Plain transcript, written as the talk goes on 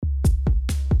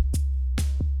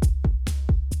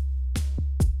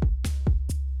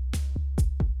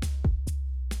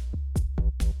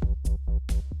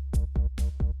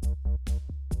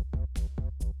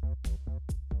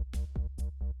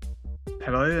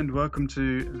Hello and welcome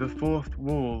to The Fourth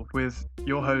Wall with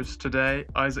your host today,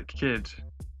 Isaac Kidd.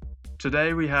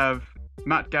 Today we have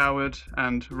Matt Goward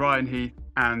and Ryan Heath,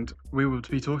 and we will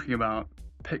be talking about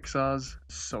Pixar's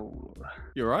Soul.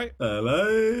 You right?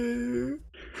 Hello.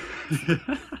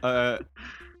 I've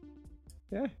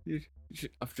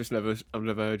never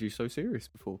heard you so serious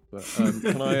before. But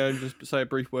can I just say a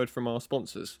brief word from our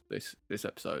sponsors this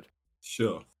episode?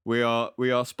 Sure. We are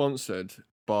sponsored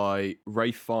by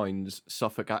Ralph Fiennes'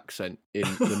 Suffolk accent in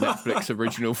the Netflix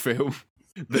original film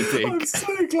The Dig. I'm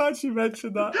so glad you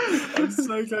mentioned that.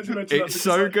 It's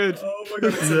so good. Oh my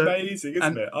god, it's amazing,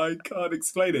 isn't it? I can't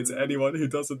explain it to anyone who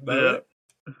doesn't know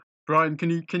it. Brian, can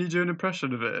you do an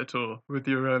impression of it at all with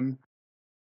your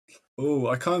Oh,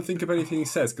 I can't think of anything he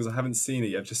says because I haven't seen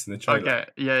it. I've just seen the trailer. Okay,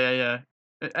 yeah.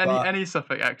 Any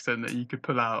Suffolk accent that you could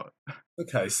pull out.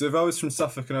 Okay, so if I was from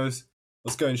Suffolk and I was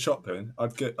going shopping,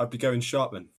 I'd be going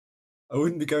shopping. I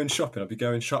wouldn't be going shopping. I'd be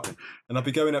going shopping, and I'd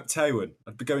be going uptown.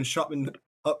 I'd be going shopping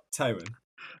uptown.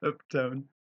 Uptown,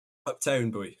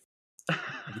 boy.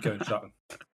 I'd be going shopping.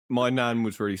 My nan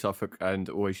was really Suffolk and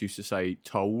always used to say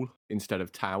toll instead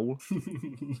of towel.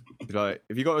 Like,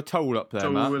 have you got a toll up there,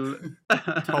 Matt?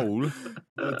 Toll.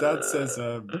 My dad says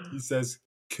he says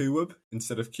cube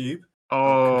instead of cube.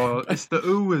 Oh, it's the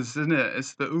oohs, isn't it?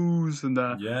 It's the oohs and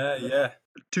the Yeah.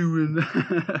 doing.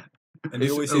 And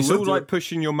he always it's all like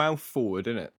pushing your mouth forward,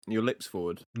 isn't it? Your lips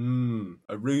forward.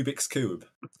 A Rubik's cube.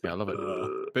 Yeah, I love it.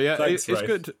 But yeah, thanks, it's Rafe.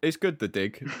 good. It's good. The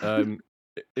Dig.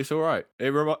 It's all right.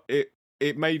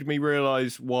 It made me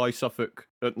realise why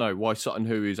why Sutton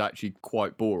Hoo is actually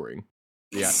quite boring.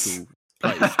 The actual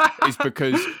place is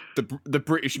because the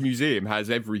British Museum has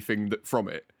everything from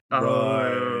it.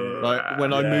 Right. Like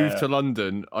when I moved to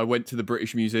London, I went to the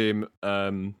British Museum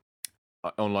on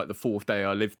like the fourth day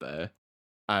I lived there,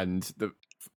 and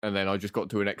then I just got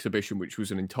to an exhibition which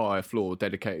was an entire floor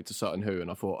dedicated to Sutton Hoo,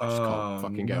 and I thought I just can't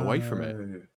fucking get away from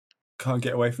it. Can't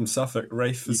get away from Suffolk.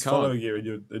 Rafe is following you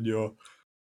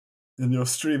in your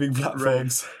streaming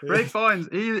platforms. Ralph Fiennes,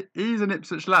 he's an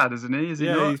Ipswich lad, isn't he? Is he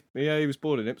not? He was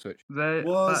born in Ipswich.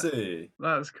 Was he?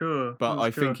 That's cool. But I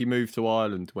think he moved to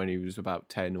Ireland when he was about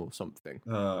 10 or something.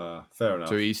 Fair enough.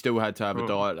 So he still had to have a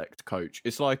dialect coach.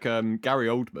 It's like Gary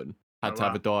Oldman had to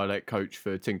have a dialect coach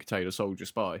for Tinker Tailor Soldier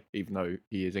Spy, even though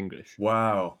he is English.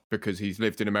 Wow. Because he's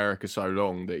lived in America so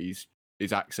long that his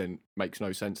accent makes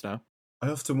no sense now. I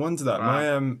often wonder that.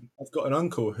 Wow. I've got an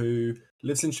uncle who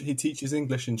he teaches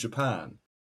English in Japan,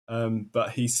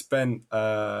 but he spent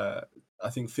I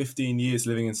think 15 years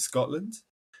living in Scotland,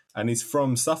 and he's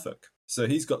from Suffolk, so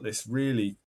he's got this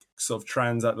really sort of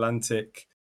transatlantic,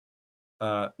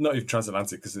 not even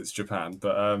transatlantic because it's Japan,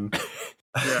 but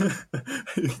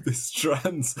this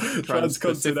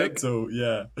transcontinental,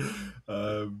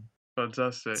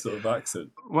 Fantastic. sort of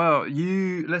accent. Well,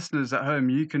 you listeners at home,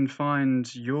 you can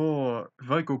find your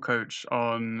vocal coach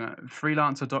on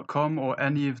freelancer.com or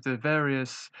any of the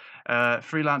various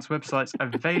freelance websites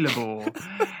available.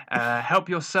 Help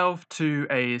yourself to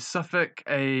a Suffolk,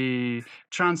 a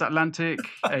transatlantic,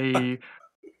 a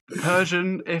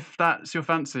Persian, if that's your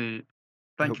fancy.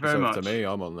 Thank you very much. To me,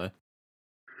 I'm on there.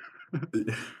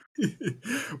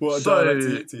 What dialect are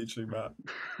you teaching, Matt?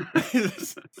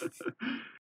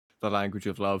 The language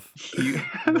of love.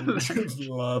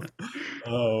 Love.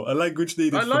 Oh, a language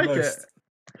needed I like for most. it.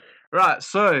 Right,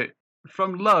 so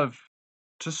from love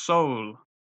to soul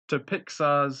to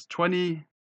Pixar's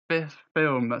 25th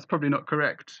film. That's probably not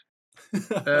correct.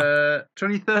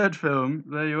 23rd film.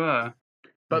 There you are.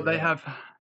 But they have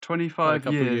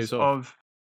 25 years of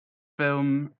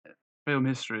film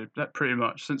history, pretty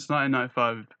much, since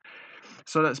 1995.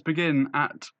 So let's begin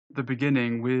at the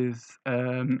beginning with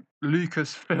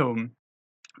Lucasfilm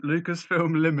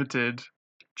Limited.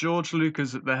 George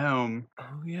Lucas at the helm,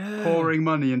 pouring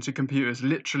money into computers.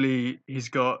 Literally, he's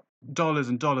got dollars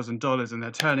and dollars and dollars, and they're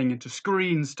turning into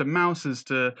screens, to mouses,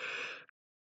 to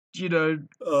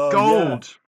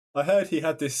gold. Yeah. I heard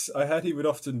he would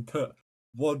often put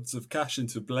wads of cash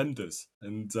into blenders,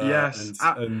 and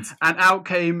and out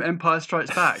came Empire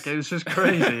Strikes Back. It was just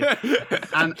crazy.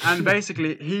 and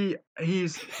basically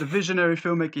he's the visionary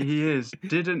filmmaker he is,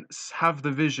 didn't have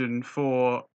the vision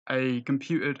for a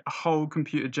whole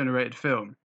computer generated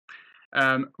film,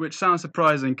 which sounds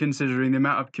surprising considering the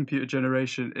amount of computer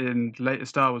generation in later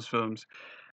Star Wars films.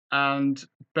 And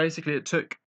basically it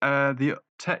took the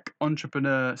tech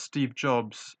entrepreneur Steve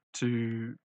Jobs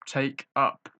to take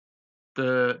up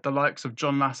the likes of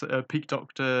John Lasseter, Pete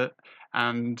Docter,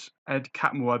 and Ed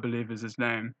Catmull, I believe is his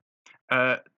name,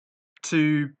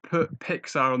 to put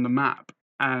Pixar on the map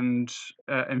and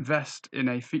invest in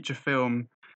a feature film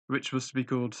which was to be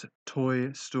called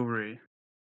Toy Story.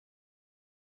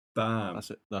 Bam.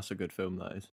 That's a good film.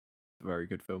 That is a very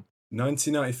good film.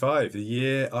 1995, the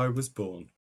year I was born.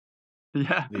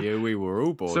 Yeah. The year we were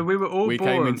all born. So we were all we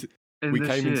born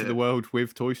came into the world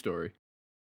with Toy Story.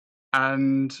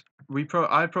 And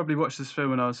I probably watched this film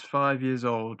when I was 5 years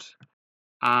old,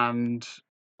 and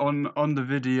on the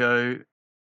video,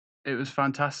 it was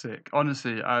fantastic.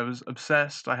 Honestly, I was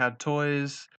obsessed. I had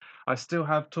toys. I still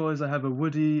have toys. I have a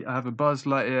Woody. I have a Buzz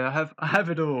Lightyear. I have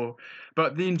it all.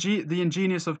 But the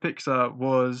ingenious of Pixar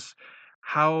was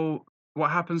what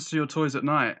happens to your toys at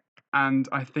night. And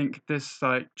I think this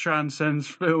like transcends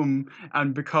film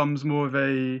and becomes more of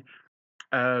a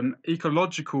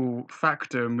ecological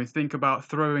factor, and we think about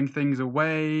throwing things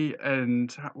away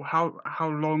and how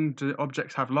long do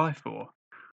objects have life for.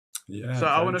 Yeah. So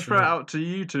I very want to true. throw it out to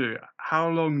you two. How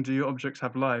long do your objects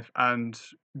have life, and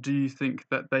do you think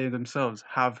that they themselves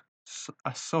have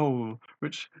a soul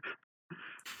which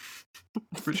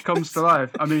comes to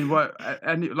life? I mean, what?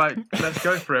 And like, let's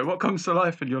go for it. What comes to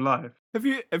life in your life? Have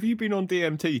you been on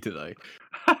DMT today?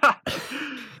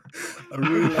 I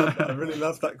really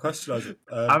love that question, Isaac.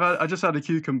 I just had a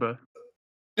cucumber.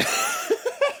 I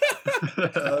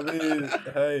mean,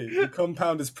 hey, the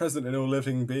compound is present in all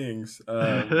living beings.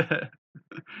 There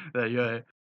you go.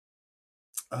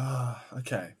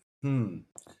 Okay.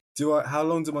 How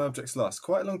long do my objects last?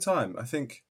 Quite a long time. I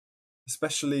think,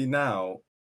 especially now,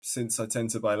 since I tend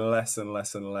to buy less and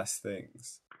less and less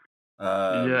things.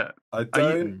 Yeah. I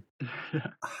don't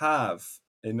have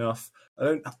enough. I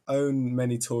don't own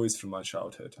many toys from my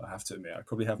childhood. I have to admit, I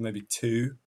probably have maybe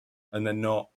 2, and they're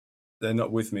not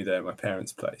with me there at my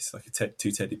parents' place. Like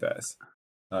 2 teddy bears,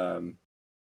 and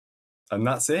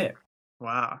that's it.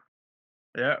 Wow.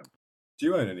 Yeah. Do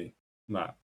you own any,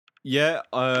 Matt? Yeah,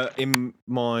 in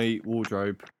my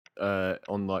wardrobe,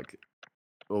 on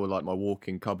my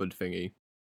walk-in cupboard thingy,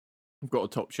 I've got a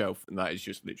top shelf, and that is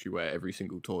just literally where every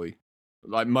single toy,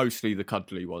 like mostly the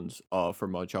cuddly ones, are from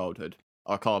my childhood.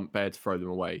 I can't bear to throw them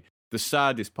away. The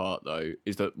saddest part, though,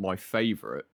 is that my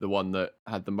favourite, the one that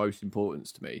had the most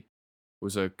importance to me,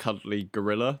 was a cuddly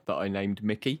gorilla that I named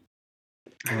Mickey.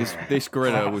 This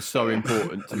gorilla was so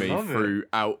important to me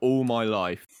throughout all my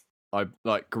life.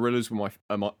 Gorillas were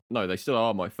they still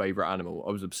are my favourite animal.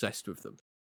 I was obsessed with them.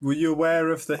 Were you aware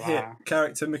of the hit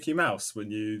character Mickey Mouse when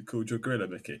you called your gorilla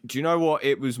Mickey? Do you know what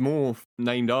it was more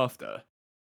named after?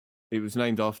 It was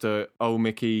named after, "Oh,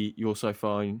 Mickey, you're so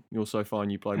fine, you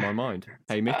blow my mind.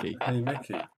 Hey, Mickey." Hey,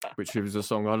 Mickey. Which was a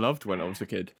song I loved when I was a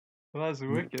kid. Well, that's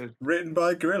wicked. Written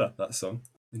by a gorilla, that song.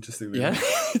 Interestingly. Yeah.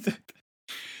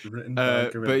 Written by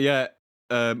a gorilla. But yeah,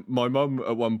 my mum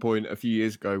at one point a few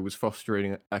years ago was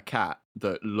fostering a cat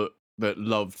that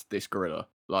loved this gorilla.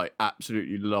 Like,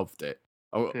 absolutely loved it.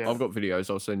 I've got videos.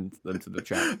 I'll send them to the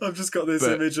chat. I've just got this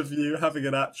image of you having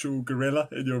an actual gorilla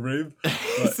in your room.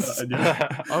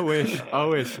 I wish.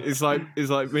 It's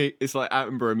like me. It's like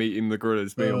Attenborough meeting the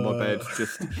gorillas. Me on my bed,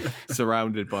 just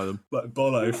surrounded by them. Like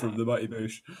Bolo from the Mighty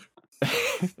Boosh.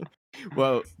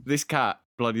 Well, this cat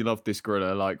bloody loved this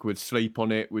gorilla. Like, would sleep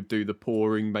on it. Would do the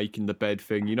pawing, making the bed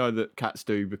thing. You know that cats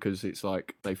do because it's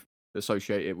like they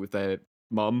associate it with their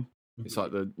mum. It's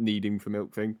like the needing for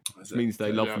milk thing. It means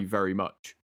they love you very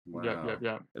much. Wow.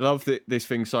 Yeah. I love this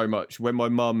thing so much. When my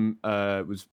mum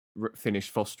was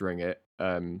finished fostering it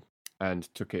and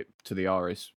took it to the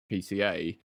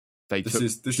RSPCA, This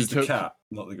is the cat,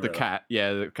 not the gorilla. The cat,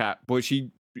 yeah, the cat. But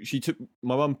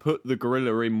my mum put the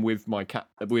gorilla in with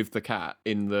the cat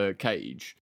in the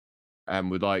cage, and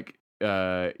would let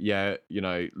her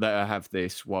have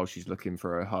this while she's looking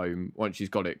for a home. Once she's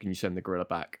got it, can you send the gorilla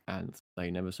back? And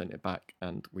they never sent it back,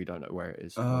 and we don't know where it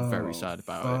is. I'm very sad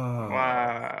about it.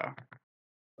 Wow.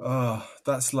 Oh,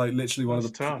 that's like literally one of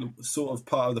the sort of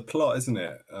part of the plot, isn't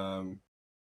it?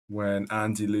 When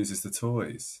Andy loses the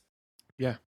toys.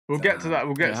 Yeah. We'll get to that.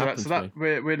 So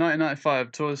we're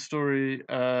 1995. Toy Story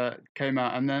came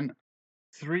out, and then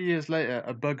 3 years later,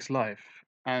 A Bug's Life,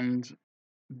 and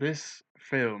this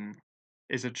film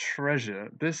is a treasure.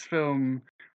 This film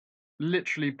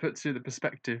literally puts you in the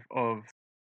perspective of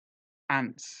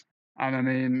ants, and I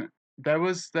mean, there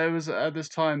was at this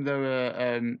time there were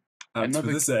Ants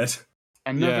with a Z.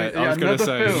 I was going to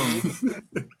say. Film.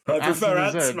 I prefer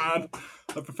ants, man.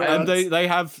 And they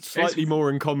have slightly more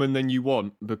in common than you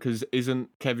want, because isn't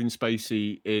Kevin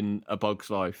Spacey in A Bug's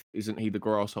Life? Isn't he the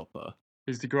grasshopper?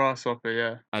 He's the grasshopper,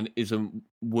 yeah. And isn't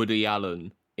Woody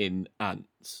Allen in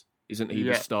Ants? Isn't he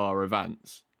the star of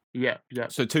Ants? Yeah.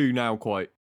 So 2 now quite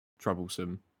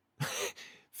troublesome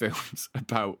films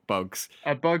about bugs.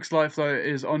 A Bug's Life, though,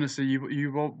 is honestly,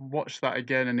 you will watch that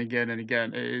again and again and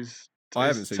again. It is. I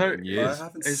haven't seen it in years. I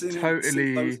haven't it's seen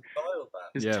totally. it since I was a child, man.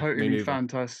 It's Yeah, me totally neither.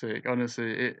 fantastic.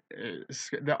 Honestly, it's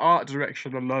the art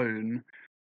direction alone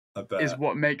I bet. is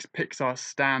what makes Pixar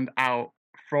stand out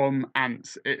from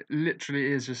Ants. It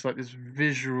literally is just like this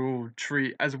visual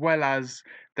treat, as well as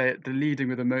the leading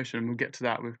with emotion. And we'll get to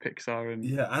that with Pixar and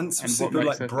Yeah, Ants was and what super makes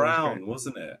like their films great. brown,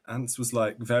 wasn't it? Ants was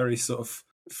like very sort of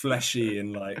fleshy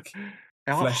and like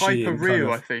fleshy Hyper and real,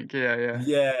 kind I of think. Yeah.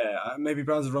 yeah. Maybe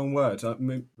brown's the wrong word. I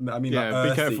mean like Yeah, be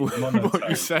earthy, careful what monotone.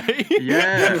 you say.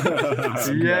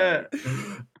 Yeah. Yeah.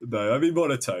 No, I mean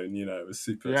monotone. You know, it was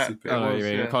super, Yeah, super. I know what you was,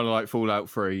 mean. yeah. Kind of like Fallout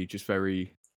 3, just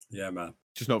very, Yeah, man.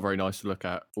 just not very nice to look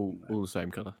at. All the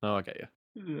same colour. No, I get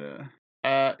you.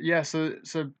 Yeah.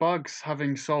 So bugs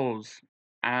having souls,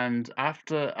 and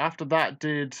after that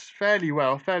did fairly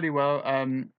well.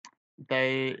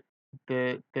 They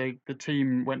the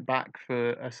team went back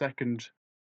for a second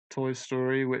Toy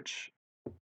Story, which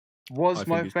was I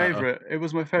my think it's better. favorite. It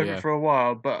was my favorite Yeah. for a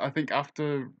while, but I think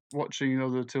after watching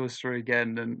another Toy Story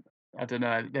again, and I don't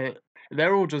know,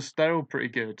 they're all pretty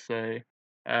good. So,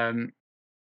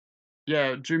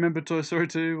 yeah. Do you remember Toy Story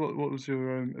 2? What was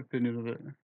your opinion of it?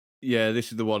 Yeah,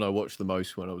 this is the one I watched the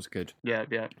most when I was a kid. Yeah.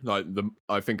 Like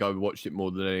I think I watched it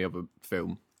more than any other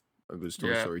film. It was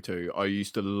Toy Yeah. Story 2. I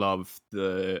used to love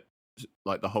the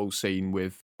whole scene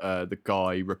with the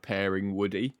guy repairing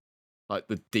Woody, like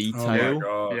the Oh detail my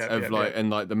god. Yeah. of and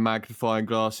like the magnifying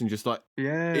glass and just like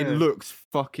Yeah. it looks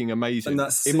fucking amazing. And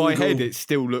that In my head, single- it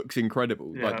still looks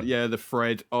incredible. Like the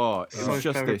thread. Oh, it so was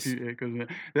just this. therapeutic, wasn't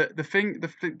it?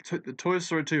 The Toy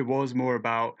Story 2 was more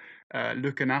about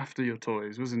looking after your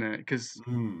toys, wasn't it? Because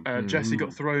Jessie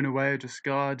got thrown away,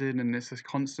 discarded, and it's this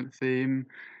constant theme,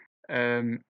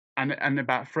 and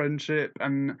about friendship,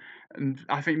 and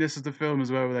I think this is the film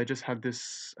as well where they just had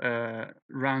this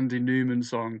Randy Newman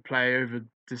song play over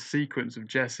the sequence of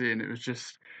Jessie, and it was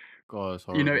just. God, it's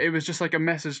You know, horrible. it was just like a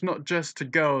message, not just to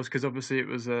girls, because obviously it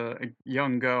was a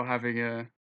young girl having a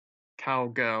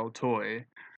cowgirl toy,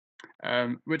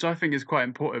 which I think is quite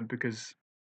important because,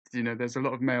 you know, there's a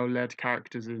lot of male-led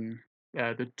characters in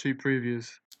the two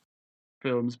previous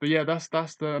films. But yeah,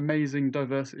 that's the amazing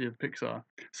diversity of Pixar.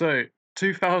 So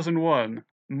 2001,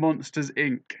 Monsters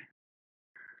Inc.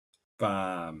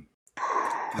 Bam.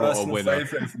 What a Personal winner.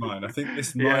 favourite of mine. I think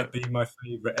this Yeah. might be my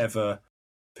favourite ever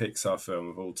Pixar film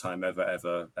of all time,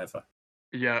 ever.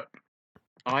 Yeah.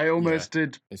 I almost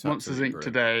did it's Monsters absolutely Inc.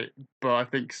 today, but I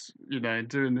think, you know,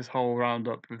 doing this whole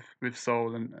roundup with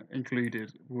Soul and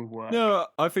included will work. No,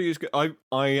 I think it's good.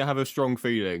 I have a strong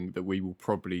feeling that we will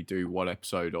probably do one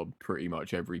episode on pretty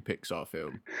much every Pixar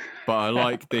film. But I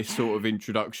like this sort of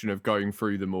introduction of going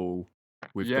through them all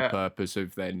with the purpose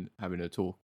of then having a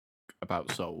talk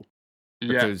about Soul.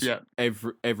 Because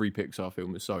every Pixar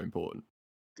film is so important.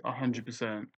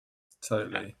 100%.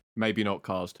 Totally. Maybe not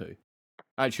Cars 2.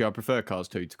 Actually, I prefer Cars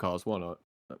 2 to Cars 1.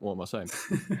 What am I saying?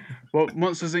 Well,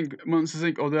 Monsters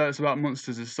Inc., although it's about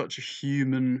monsters, is such a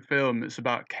human film. It's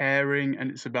about caring, and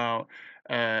it's about,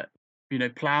 you know,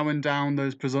 ploughing down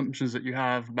those presumptions that you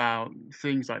have about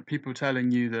things like people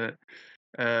telling you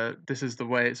that this is the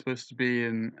way it's supposed to be,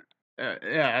 and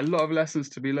a lot of lessons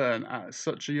to be learned at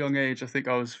such a young age. I think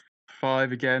I was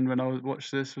 5 again when I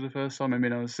watched this for the first time. I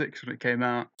mean, I was 6 when it came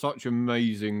out. Such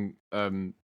amazing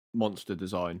monster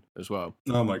design as well.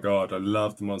 Oh my god, I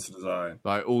love the monster design.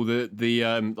 Like all the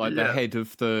head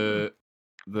of the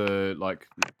like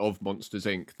of Monsters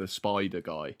Inc., the spider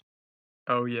guy.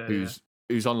 Oh yeah.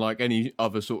 Who's unlike any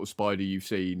other sort of spider you've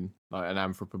seen, like an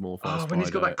anthropomorphized spider. When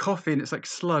he's got that coffee and it's like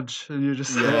sludge, and you're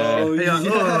just I don't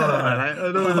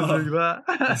want to drink that.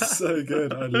 That's so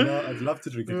good. I'd love to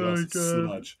drink a glass of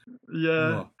sludge.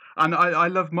 Yeah. And I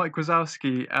love Mike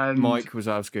Wazowski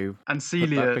and Celia.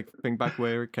 Put that big thing back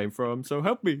where it came from. So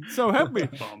help me.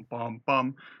 Bum, bum,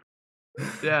 bum.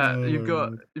 Yeah, you've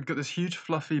got this huge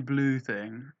fluffy blue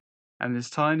thing, and this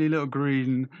tiny little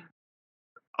green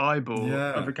eyeball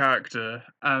of a character,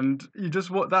 and you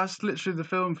just that's literally the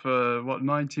film for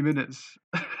 90 minutes.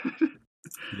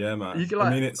 Yeah, man. You can, like,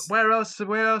 I mean, where else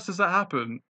does that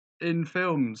happen in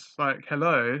films? Like,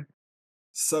 hello.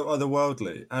 So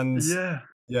otherworldly and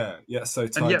so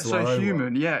tied and yet to so our human. own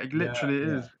world. Yeah, it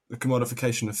literally is. The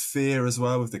commodification of fear as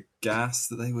well, with the gas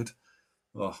that they would.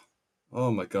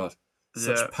 Oh my god,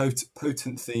 such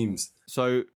potent themes.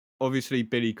 So obviously,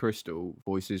 Billy Crystal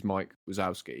voices Mike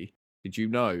Wazowski. Did you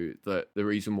know that the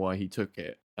reason why he took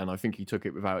it, and I think he took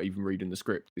it without even reading the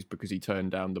script, is because he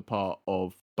turned down the part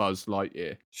of Buzz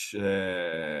Lightyear? Shit.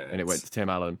 And it went to Tim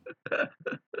Allen.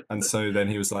 And so then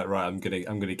he was like, right, I'm gonna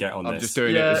get on this. I'm just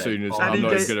doing it as soon as I'm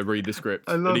not even going to read the script.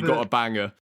 And he got a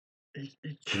banger. He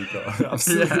got an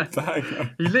absolute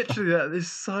banger. He literally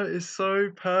is so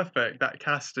perfect, that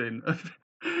casting.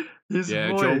 His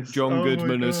Yeah, voice. John Oh my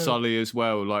Goodman as God. Sully as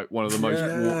well, like one of the most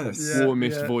Yes.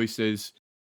 warmest Yeah. voices.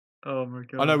 Oh my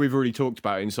God. I know we've already talked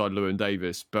about Inside Llewyn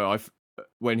Davis, but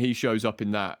when he shows up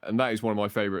in that, and that is one of my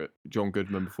favourite John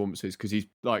Goodman performances because he's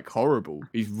like horrible.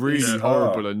 He's really He's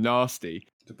horrible hard. and nasty.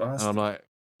 The And I'm bastard. like,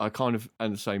 I kind of,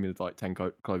 and the same with like 10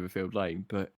 Cloverfield Lane,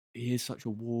 but he is such a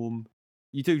warm.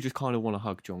 You do just kind of want to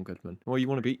hug John Goodman, or you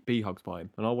want to be hugged by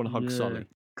him, and I want to hug Yeah. Sully.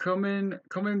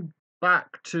 Coming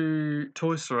back to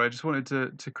Toy Story, I just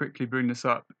wanted to quickly bring this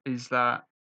up. Is that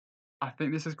I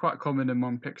think this is quite common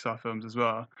among Pixar films as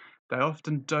well. They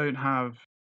often don't have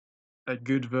a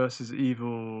good versus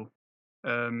evil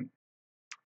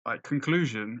like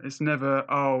conclusion. It's never,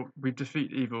 oh, we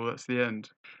defeat evil, that's the end.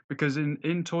 Because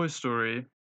in Toy Story,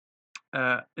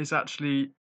 it's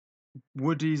actually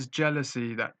Woody's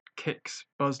jealousy that kicks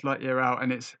Buzz Lightyear out,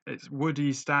 and it's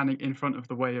Woody standing in front of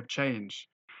the way of change,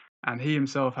 and he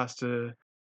himself has to,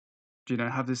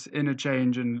 have this inner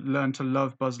change and learn to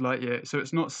love Buzz Lightyear. So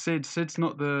it's not Sid. Sid's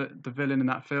not the villain in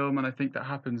that film, and I think that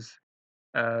happens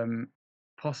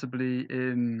possibly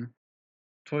in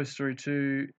Toy Story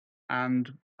 2,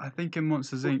 and I think in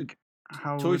Monsters Well, Inc.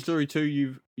 Toy Story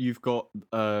 2, you've got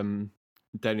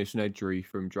Dennis Nedry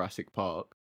from Jurassic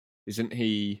Park. Isn't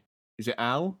he? Is it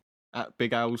Al at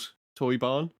Big Al's toy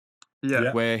barn?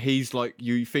 Yeah. Where he's like,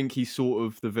 you think he's sort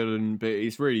of the villain, but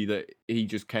it's really that he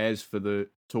just cares for the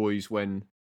toys when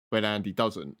Andy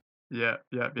doesn't, Yeah.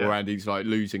 or Andy's like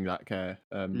losing that care.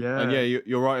 Yeah. And yeah,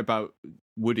 you're right about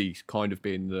Woody kind of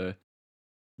being the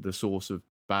source of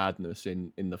badness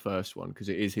in the first one, because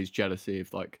it is his jealousy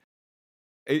of like.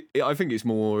 I think it's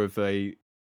more of a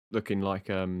looking like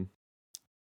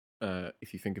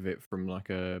if you think of it from like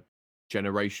a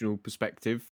generational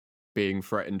perspective, being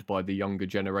threatened by the younger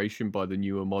generation, by the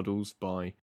newer models,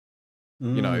 by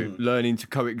learning to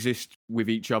coexist with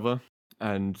each other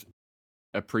and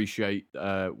appreciate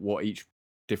what each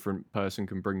different person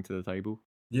can bring to the table.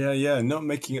 Yeah, not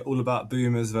making it all about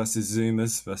boomers versus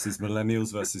zoomers versus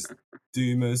millennials versus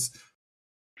doomers.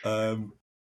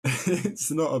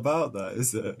 It's not about that,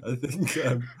 is it? I think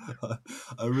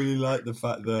I really like the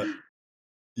fact that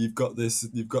you've got this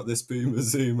boomer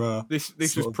zoomer. This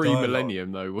was sort of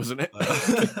pre-millennium though, wasn't it?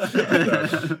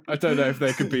 I don't know if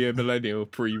there could be a millennial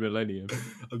pre-millennium.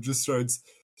 I'm just throwing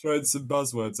some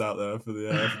buzzwords out there for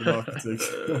the marketing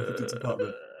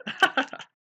department.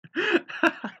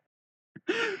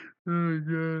 Oh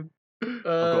god. I've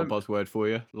got a buzzword for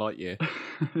you, Lightyear.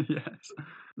 Yes.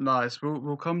 Nice.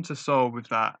 We'll come to Soul with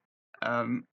that.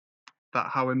 That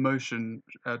how emotion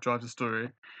drives a story.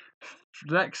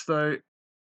 Next though,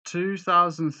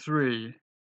 2003.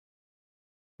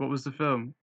 What was the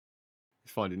film?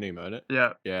 It's Finding Nemo, isn't it?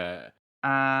 Yeah. Yeah.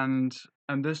 And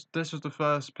this was the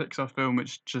first Pixar film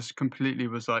which just completely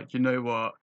was like, you know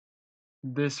what?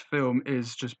 This film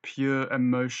is just pure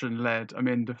emotion led. I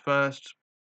mean, the first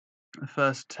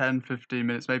 10, 15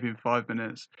 minutes, maybe in 5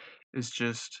 minutes, is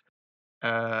just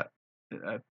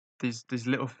these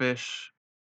little fish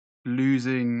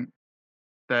losing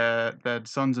their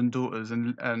sons and daughters,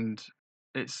 and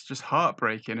it's just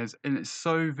heartbreaking. It's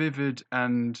so vivid,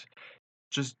 and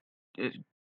just it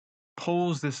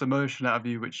pulls this emotion out of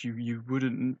you which you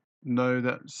wouldn't know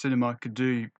that cinema could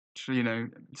do.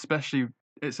 Especially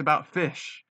it's about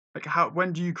fish. Like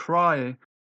when do you cry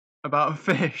about a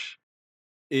fish?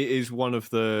 It is one of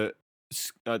the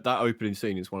that opening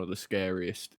scene is one of the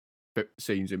scariest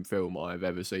scenes in film I've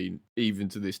ever seen, even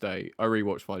to this day. I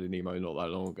rewatched Finding Nemo not that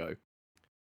long ago,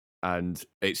 and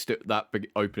it's that big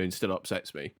opening still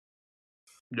upsets me.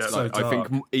 Yeah, So I think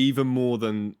even more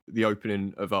than the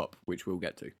opening of Up, which we'll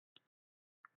get to.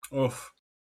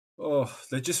 Oh,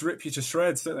 they just rip you to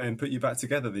shreds, don't they, and put you back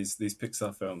together. These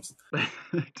Pixar films.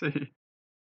 they do.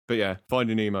 But yeah,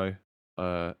 Finding Nemo,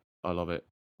 I love it.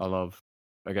 I love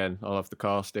the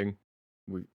casting,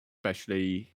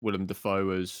 especially Willem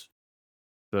Dafoe as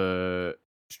the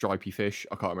stripy fish.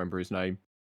 I can't remember his name.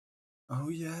 Oh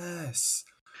yes,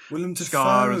 Willem Dafoe.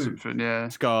 Scar or something, yeah.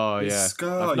 Scar, yeah.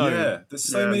 Scar, No, yeah. There's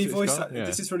so many is it voice Scar? actors. Yeah.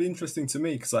 This is really interesting to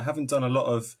me because I haven't done a lot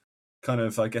of kind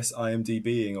of, I guess,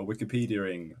 IMDbing or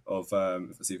Wikipediaing of,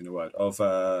 if that's even a word, of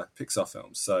Pixar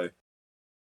films. So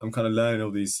I'm kind of learning all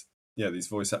these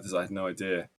voice actors. I had no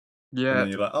idea. Yeah. And then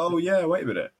you're like, oh yeah, wait a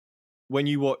minute. When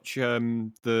you watch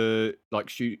the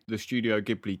Studio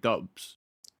Ghibli dubs,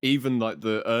 even like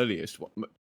the earliest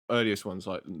ones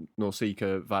like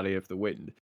Nausicaa, Valley of the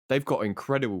Wind, they've got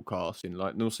incredible casting.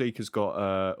 Like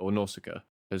Nausicaa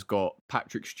has got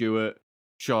Patrick Stewart,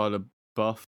 Shia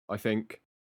LaBeouf, I think.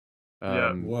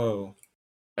 Yeah. Whoa.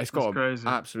 It's got an crazy.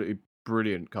 absolutely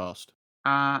brilliant cast.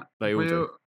 They all do.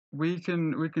 We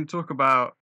can talk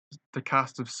about the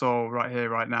cast of Soul right here,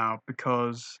 right now,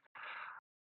 because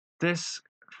this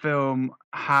film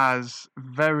has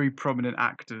very prominent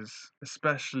actors,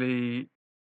 especially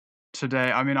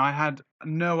today. I mean, I had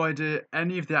no idea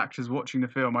any of the actors watching the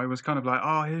film. I was kind of like,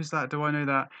 "Oh, who's that? Do I know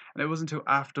that?" And it wasn't until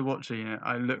after watching it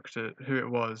I looked at who it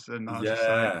was, and I was just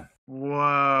like, Yeah.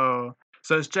 "Whoa!"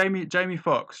 So it's Jamie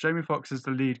Foxx. Jamie Foxx is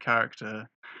the lead character.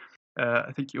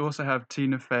 I think you also have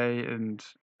Tina Fey and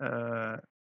uh,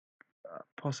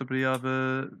 possibly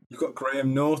other. You've got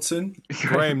Graham Norton.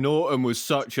 Graham Norton was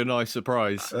such a nice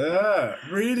surprise. Yeah,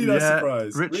 really nice Yeah,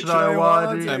 surprise. Richard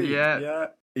Ayoade, Yeah.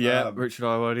 Yeah, Um, Richard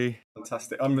Ayoade,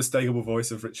 Fantastic. Unmistakable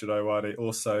voice of Richard Ayoade.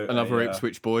 Also another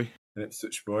Ipswich boy. an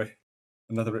Ipswich boy.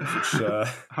 Another Ipswich Oh,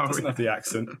 doesn't have the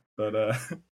accent, but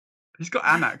he's got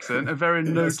an accent, a very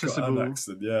he has got an noticeable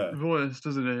accent, yeah. voice,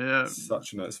 doesn't he? Yeah.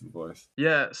 Such a noticeable voice.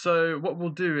 Yeah, so what we'll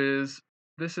do is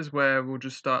this is where we'll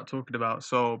just start talking about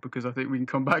Soul because I think we can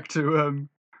come back to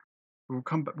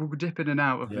we'll dip in and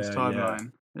out of this Yeah,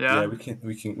 timeline. Yeah, Yeah.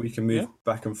 we can move Yeah.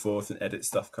 back and forth and edit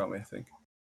stuff, can't we? I think.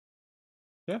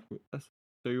 Yeah.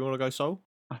 So you want to go Soul?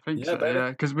 I think Yeah, so, baby. yeah,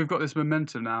 because we've got this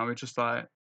momentum now. We're just like,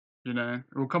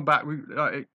 we'll come back.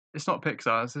 It's not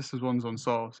Pixar's. This is one's on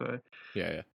Soul.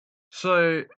 Yeah.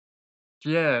 So,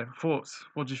 yeah, thoughts.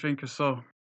 What do you think of Soul?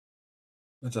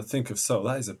 What do I think of Soul?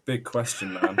 That is a big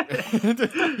question, man.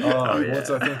 Oh, yeah. What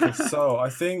do I think of Soul? I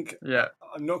think Yeah,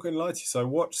 I'm not going to lie to you. So I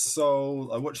watched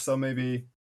Soul maybe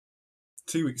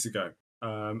 2 weeks ago,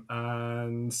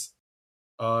 and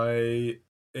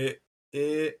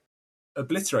it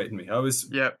obliterated me. I was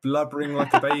yeah, blubbering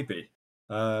like a baby.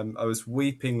 I was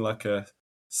weeping like a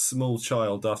small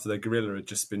child after their gorilla had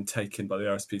just been taken by the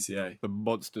RSPCA. The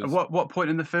monsters. At what point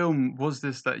in the film was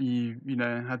this that you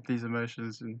had these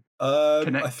emotions and I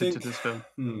connected think, to this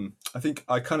film? I think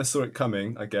I kind of saw it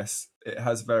coming. I guess it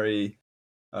has very,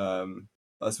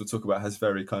 as we'll talk about, has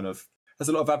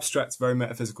a lot of abstract, very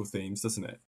metaphysical themes, doesn't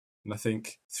it? And I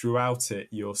think throughout it,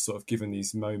 you're sort of given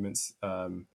these moments.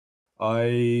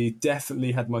 I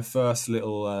definitely had my first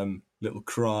little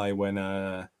cry when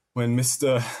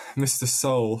Mr.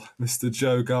 Soul, Mr.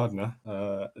 Joe Gardner,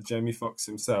 Jamie Foxx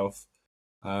himself,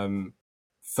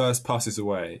 first passes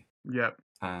away, Yep.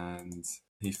 and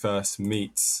he first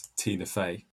meets Tina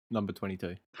Fey, Number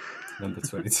 22. number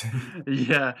 22.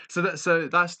 Yeah. So that's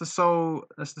the soul.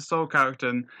 That's the soul character,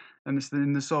 and it's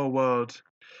in the soul world.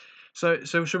 So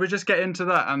should we just get into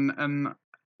that? And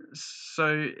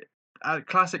so,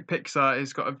 classic Pixar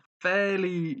has got a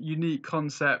fairly unique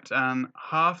concept, and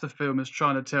half the film is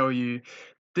trying to tell you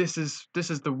this is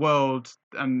the world,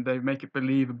 and they make it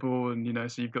believable,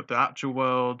 and so you've got the actual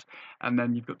world, and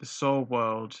then you've got the soul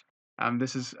world. And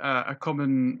this is a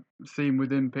common theme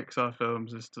within Pixar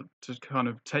films is to kind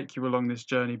of take you along this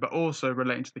journey, but also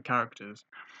relating to the characters.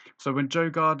 So when Joe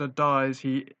Gardner dies,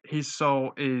 his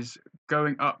soul is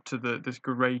going up to this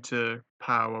greater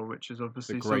power, which is The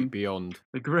obviously Great Beyond.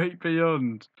 the great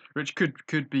beyond, which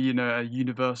could be a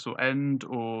universal end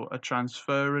or a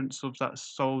transference of that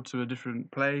soul to a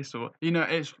different place, or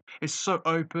it's so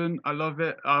open. I love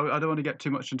it. I don't want to get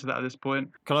too much into that at this point.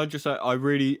 Can I just say, I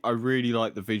really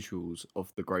like the visuals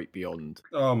of The Great Beyond.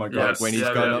 Oh my Yeah, god! When he's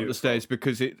yeah, going yeah. up the stairs,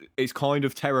 because it's kind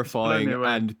of terrifying away.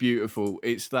 and beautiful.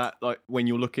 It's that, like, when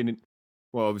you're looking,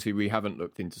 well, obviously we haven't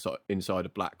looked inside a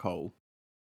black hole,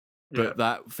 but Yeah.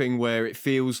 that thing where it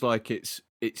feels like it's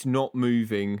not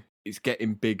moving, it's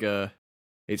getting bigger.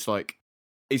 It's like,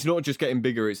 it's not just getting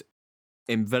bigger, it's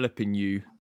enveloping you,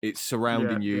 it's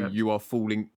surrounding you. Yeah. You are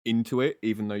falling into it,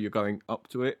 even though you're going up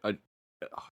to it. I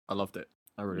loved it.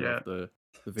 I really loved the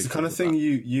It's the visuals kind of of thing that.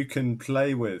 you can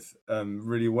play with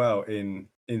really well in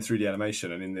 3D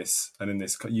animation and in this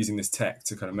using this tech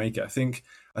to kind of make it. I think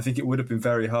it would have been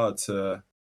very hard to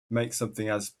make something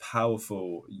as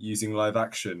powerful using live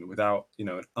action without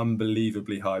an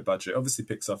unbelievably high budget. Obviously,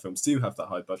 Pixar films do have that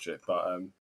high budget, but I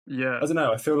don't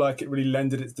know. I feel like it really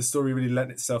the story really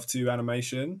lent itself to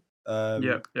animation.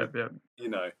 Yep.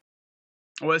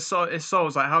 Well, it's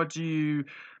Souls. Like, how do you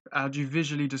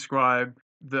visually describe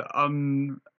the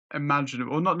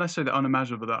unimaginable, or not necessarily the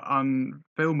unimaginable, but the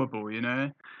unfilmable? Yeah,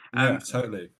 And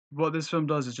totally. what this film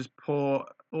does is just pour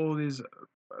all these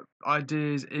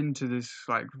ideas into this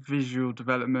like visual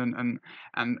development,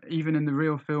 and even in the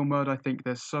real film world, I think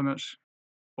there's so much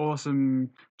awesome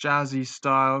jazzy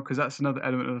style, because that's another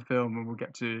element of the film, and we'll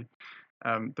get to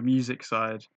the music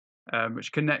side,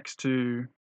 which connects to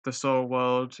the soul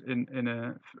world in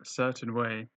a certain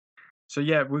way. So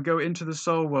yeah, we'll go into the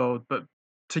soul world, but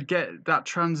to get that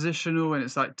transitional, and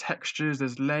it's like textures,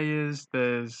 there's layers,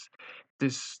 there's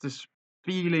this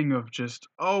feeling of just,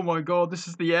 oh my god, this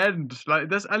is the end. Like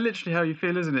that's literally how you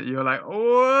feel, isn't it? You're like,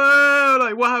 oh,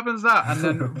 like what happens that? And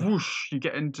then whoosh, you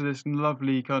get into this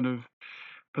lovely kind of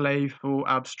playful,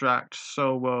 abstract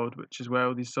soul world, which is where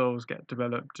all these souls get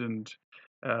developed. And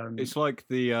It's like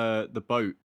the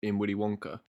boat in Willy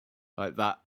Wonka, like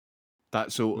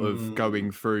that sort of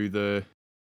going through the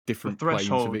different planes of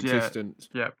threshold, existence.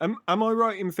 yeah. Am I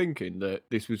right in thinking that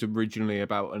this was originally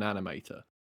about an animator,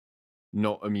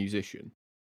 not a musician?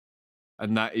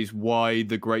 And that is why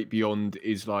The Great Beyond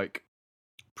is like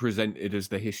presented as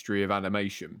the history of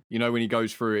animation. You know, when he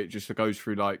goes through it, just goes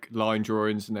through like line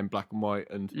drawings and then black and white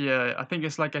and Yeah, I think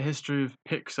it's like a history of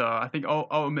Pixar. I think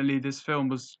ultimately this film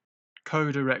was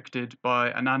co-directed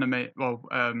by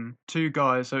two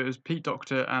guys. So it was Pete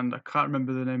Docter and I can't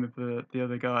remember the name of the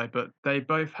other guy, but they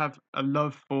both have a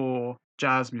love for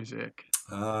jazz music.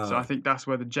 So I think that's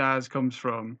where the jazz comes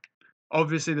from.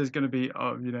 Obviously, there's going to be,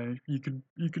 you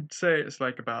could say it's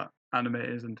like about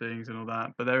animators and things and all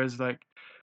that, but there is like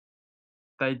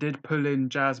they did pull in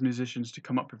jazz musicians to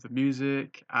come up with the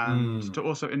music and to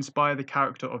also inspire the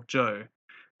character of Joe,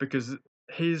 because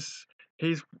his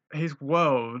his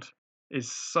world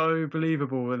is so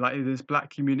believable in like in this black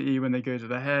community when they go to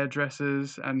the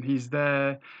hairdressers and he's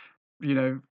there, you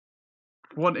know,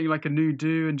 wanting like a new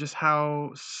do and just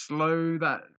how slow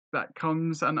that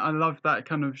comes. And I love that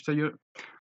kind of, so you're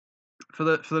for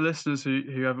the listeners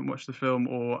who haven't watched the film,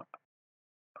 or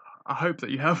I hope that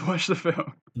you have watched the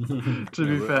film. To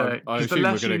be fair, I assume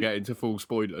we're going to get into full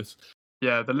spoilers.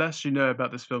 Yeah, the less you know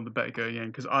about this film, the better going in.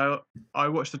 Because I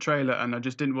watched the trailer and I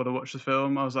just didn't want to watch the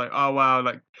film. I was like, oh wow,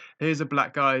 like here's a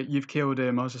black guy, you've killed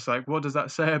him. I was just like, what does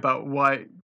that say about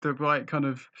the white kind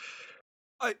of?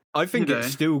 I think it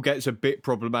still gets a bit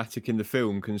problematic in the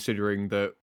film, considering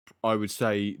that I would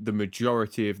say the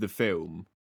majority of the film,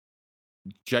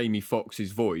 Jamie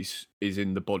Foxx's voice is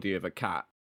in the body of a cat,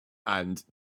 and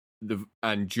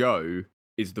Joe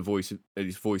is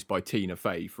voiced by Tina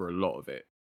Fey for a lot of it.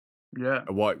 Yeah,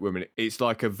 a white woman. It's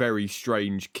like a very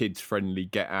strange kids-friendly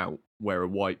Get Out, where a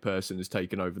white person has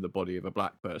taken over the body of a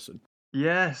black person.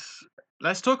 Yes,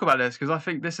 let's talk about this because I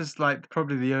think this is like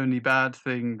probably the only bad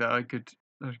thing that I could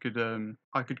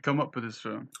come up with this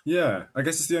film. Yeah, I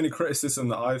guess it's the only criticism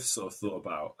that I've sort of thought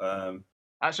about.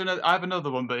 Actually, no, I have another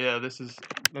one, but yeah,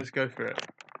 let's go for it.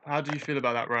 How do you feel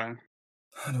about that, Ryan?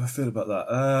 How do I feel about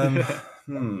that?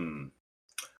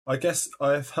 I guess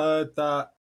I've heard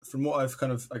that from what I've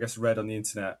kind of, I guess, read on the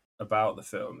internet about the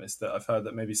film is that I've heard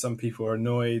that maybe some people are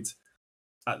annoyed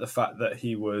at the fact that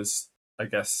he was, I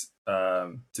guess,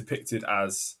 depicted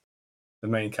as the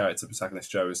main character, protagonist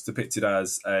Joe, is depicted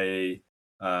as a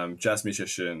jazz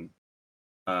musician,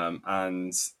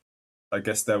 and I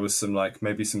guess there was some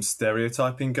maybe some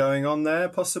stereotyping going on there,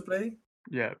 possibly.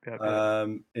 Yeah.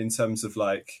 In terms of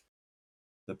like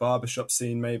the barbershop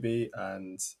scene, maybe,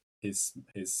 and his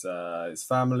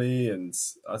family, and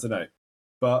I don't know,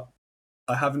 but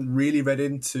I haven't really read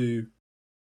into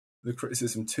the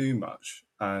criticism too much,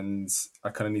 and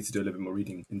I kind of need to do a little bit more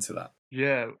reading into that.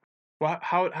 Yeah. Well,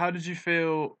 how did you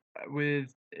feel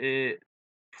with it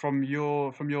from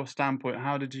your standpoint?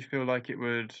 How did you feel like it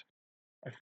would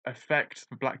affect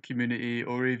the black community,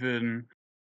 or even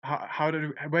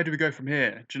where do we go from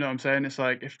here? Do you know what I'm saying? It's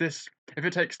like if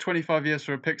it takes 25 years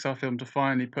for a Pixar film to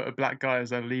finally put a black guy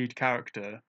as a lead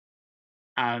character,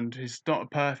 and he's not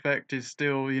perfect, he's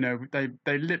still,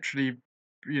 they literally,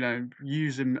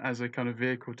 use him as a kind of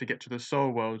vehicle to get to the soul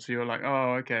world. So you're like,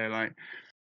 oh, okay, like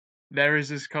there is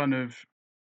this kind of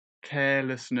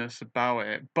carelessness about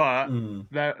it, but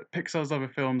Pixar's other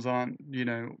films aren't,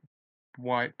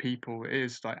 white people. It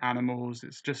is like animals.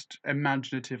 It's just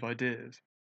imaginative ideas.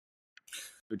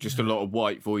 Just a lot of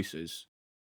white voices.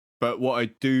 But what I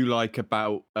do like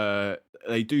about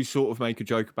they do sort of make a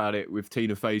joke about it with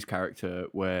Tina Fey's character,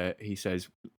 where he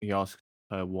asks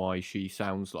her why she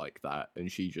sounds like that, and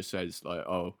she just says like,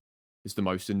 "Oh, it's the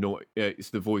most annoying. It's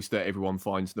the voice that everyone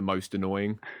finds the most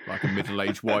annoying, like a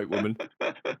middle-aged white woman,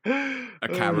 a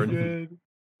Karen."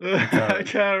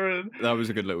 Karen. That was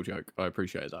a good little joke. I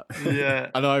appreciated that. Yeah,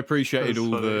 and I appreciated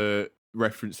all funny. the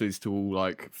references to all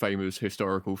like famous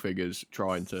historical figures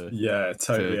trying to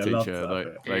totally to teach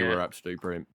her. They were absolutely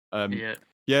brilliant.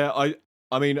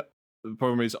 I mean, the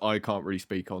problem is I can't really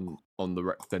speak on the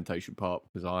representation part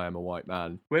because I am a white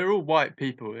man. We're all white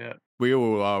people, yeah. We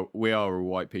are all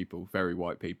white people, very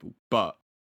white people. But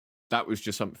that was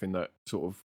just something that sort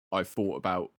of I thought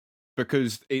about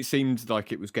because it seemed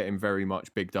like it was getting very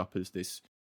much bigged up as this,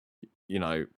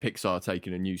 Pixar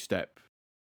taking a new step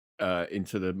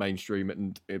into the mainstream,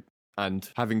 and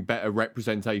and having better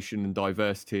representation and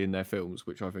diversity in their films,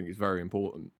 which I think is very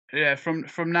important. Yeah, from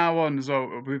now on as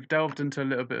well, we've delved into a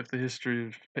little bit of the history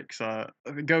of Pixar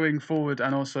going forward,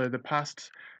 and also the past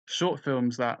short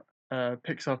films that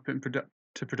Pixar put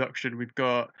to production. We've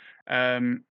got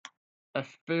a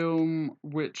film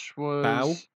which was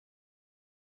Bao?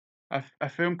 a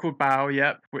film called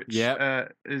Bao, which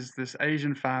Yep. is this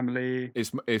Asian family,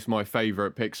 It's my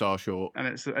favourite Pixar short. and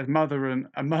it's a mother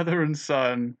and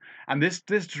son, and this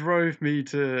drove me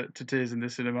to tears in the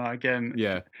cinema again.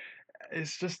 Yeah.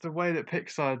 It's just the way that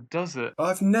Pixar does it.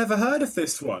 I've never heard of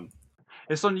this one.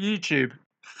 It's on YouTube.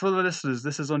 For the listeners,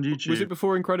 this is on YouTube. Was it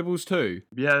before Incredibles 2?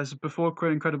 Yeah, it's before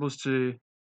Incredibles 2.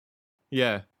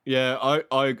 Yeah. Yeah,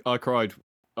 I cried.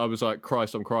 I was like,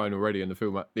 Christ, I'm crying already, and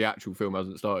the actual film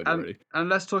hasn't started already. And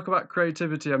let's talk about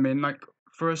creativity. I mean, like,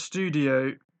 for a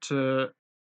studio to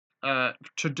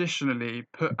traditionally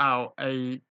put out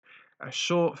a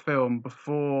short film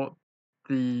before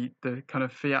the kind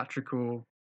of theatrical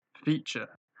feature,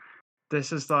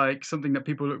 this is like something that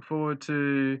people look forward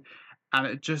to,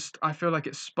 and I feel like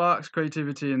it sparks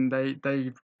creativity, and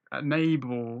they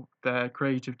enable their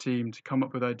creative team to come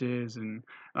up with ideas, and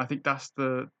I think that's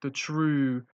the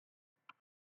true,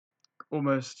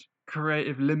 almost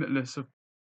creative limitlessness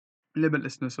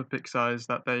of Pixar, is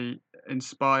that they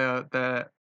inspire their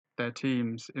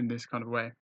teams in this kind of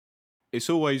way. It's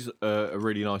always a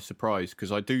really nice surprise,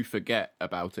 because I do forget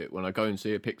about it when I go and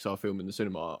see a Pixar film in the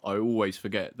cinema. I always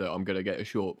forget that I'm going to get a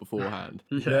short beforehand.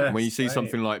 Yeah. And when you see Same.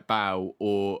 something like Bao,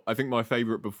 or I think my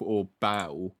favourite before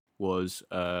Bao was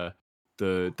the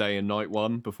Day and Night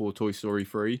one before Toy Story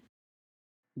 3,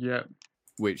 Yeah.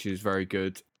 which is very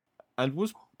good. And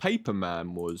was Paper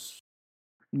Man was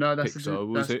No, that's Pixar,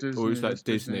 was it? Disney. Or was that That's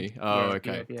Disney? Oh, Yeah,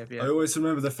 okay. Yeah. I always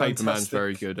remember the Paper Man's fantastic,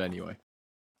 very good anyway.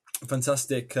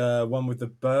 fantastic one with the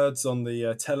birds on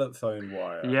the telephone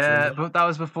wire. Yeah, but that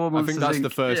was before I Monsters think that's Inc. the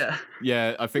first. Yeah.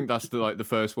 Yeah, I think that's the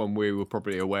first one we were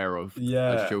probably aware of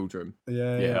Yeah. as children.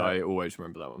 Yeah. I always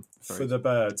remember that one. For the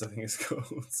birds, I think it's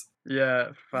called.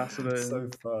 Yeah,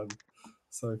 fascinating.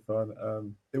 So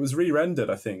fun. It was re-rendered,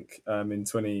 I think, in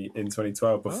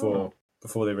 2012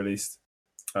 before they released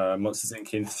Monsters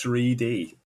Inc. in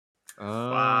 3D.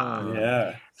 Wow.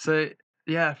 Yeah. So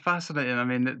yeah, fascinating. I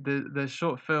mean, the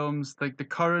short films, like the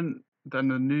current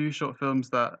and the new short films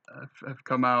that have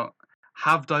come out,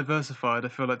 have diversified. I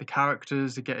feel like the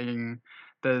characters are getting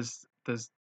there's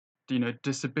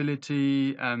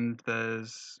disability, and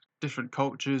there's different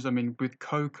cultures. I mean, with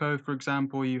Coco, for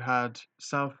example, you had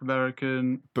South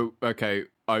American. But okay,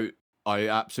 I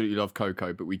absolutely love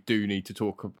Coco, but we do need to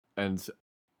talk and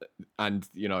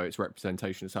its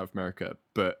representation of South America.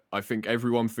 But I think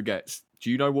everyone forgets. Do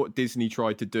you know what Disney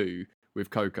tried to do with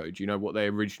Coco? Do you know what they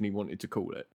originally wanted to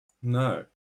call it? No.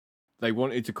 They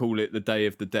wanted to call it the Day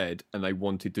of the Dead, and they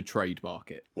wanted to trademark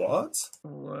it. What?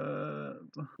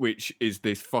 Which is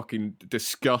this fucking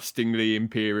disgustingly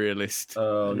imperialist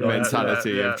Oh, God.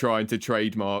 mentality yeah. of trying to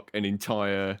trademark an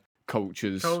entire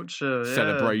culture's Culture, yeah.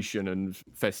 celebration and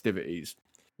festivities.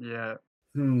 Yeah.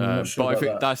 I'm not sure But I about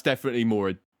think that. that's definitely more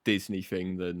a Disney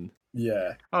thing than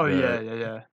Yeah. Oh Yeah.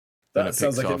 yeah. than a That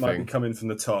sounds like Pixar it might thing. be coming from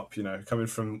the top, coming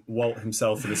from Walt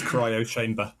himself in his cryo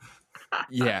chamber.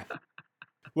 Yeah.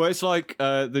 Well, it's like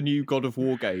the new God of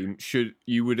War game.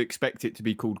 You would expect it to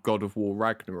be called God of War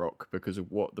Ragnarok because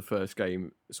of what the first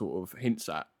game sort of hints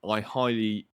at. I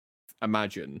highly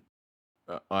imagine,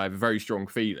 I have a very strong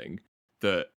feeling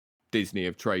that Disney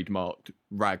have trademarked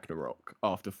Ragnarok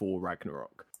after Thor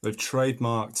Ragnarok. They've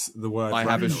trademarked the word I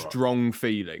have a Ragnarok. strong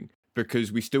feeling,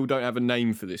 because we still don't have a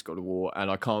name for this God of War, and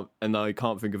I can't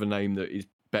think of a name that is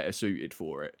better suited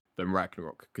for it than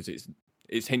Ragnarok, because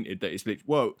it's hinted that it's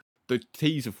well, the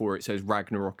teaser for it says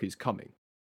Ragnarok is coming,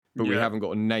 but we Yeah. haven't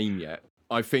got a name yet.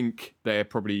 I think they're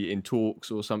probably in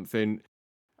talks or something,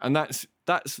 and that's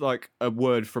like a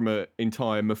word from an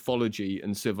entire mythology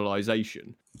and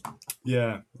civilization.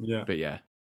 Yeah. But yeah,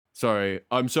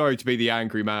 I'm sorry to be the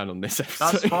angry man on this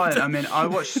episode. That's fine. I mean, I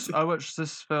watched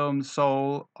this film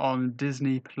Soul on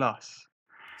Disney Plus,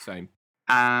 Same.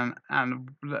 and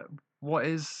what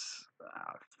is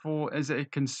is it a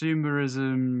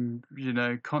consumerism?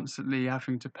 Constantly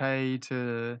having to pay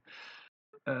to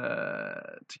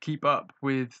keep up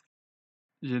with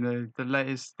the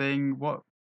latest thing.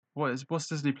 What's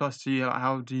Disney Plus to you? Like,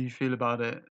 how do you feel about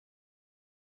it?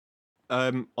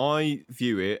 I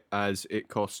view it as it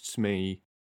costs me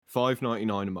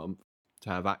 $5.99 a month to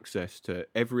have access to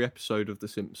every episode of The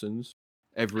Simpsons,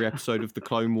 every episode of the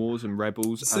Clone Wars and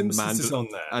Rebels Simpsons is on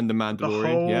there. and the The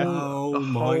Mandalorian. whole, Yeah, Oh the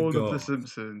my whole of God. The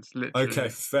Simpsons, literally. Okay,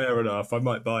 fair enough. I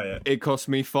might buy it. it cost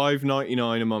me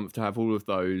 $5.99 a month to have all of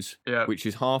those, Yeah. which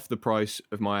is half the price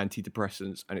of my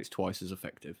antidepressants, and it's twice as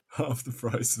effective. Half the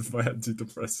price of my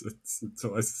antidepressants, and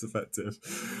twice as effective.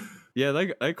 Yeah,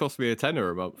 they cost me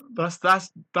 $10 a month.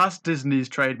 That's Disney's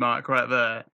trademark right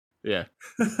there. Yeah,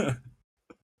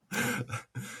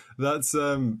 That's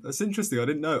interesting. I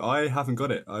didn't know. I haven't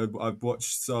got it. I've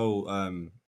watched Soul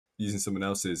using someone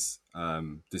else's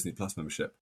Disney Plus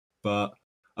membership, but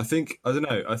I don't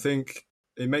know. I think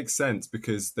it makes sense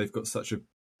because they've got such a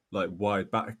wide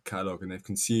back catalogue, and they've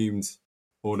consumed,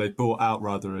 or they bought out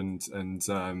rather, and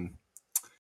got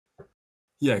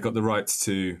the rights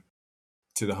to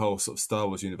the whole sort of Star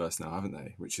Wars universe now, haven't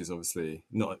they? Which is obviously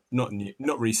not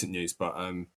recent news, but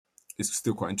it's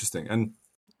still quite interesting. And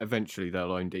eventually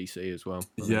they'll own DC as well.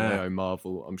 I mean, Yeah. they own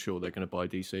Marvel. I'm sure they're going to buy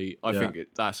DC. I Yeah. think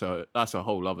that's a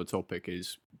whole other topic,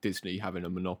 is Disney having a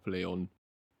monopoly on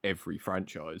every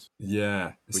franchise,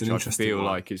 yeah, it's which an I interesting feel one.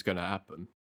 like is going to happen.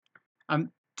 And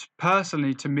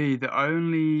personally, to me, the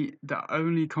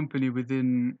only company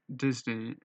within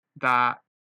Disney that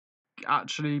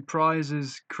actually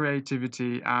prizes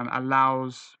creativity and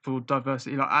allows for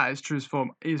diversity, like at its truest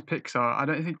form, is Pixar. I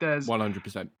don't think there's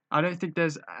 100%.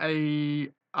 a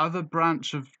other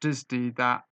branch of Disney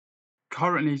that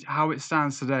currently, how it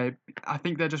stands today, I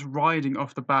think they're just riding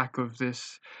off the back of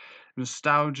this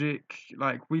nostalgic,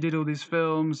 like, we did all these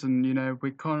films, and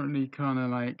we're currently kind of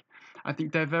like, I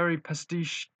think they're very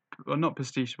pastiche, or not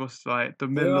pastiche, what's like the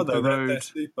They middle are of the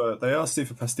though. road. They are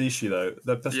super pastiche though.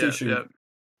 They're pastiche. Yeah.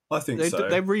 I think so.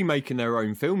 They're remaking their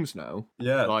own films now.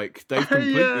 Yeah. Like, they've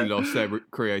completely Yeah. lost their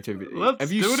creativity. Let's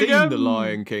Have you do it seen again. the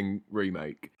Lion King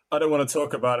remake? I don't want to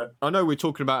talk about it. I know we're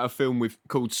talking about a film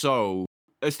called Soul.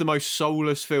 It's the most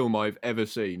soulless film I've ever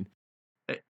seen.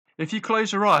 If you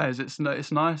close your eyes, it's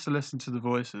nice to listen to the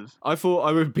voices. I thought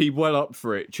I would be well up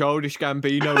for it. Childish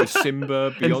Gambino as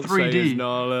Simba, In Beyonce 3D. as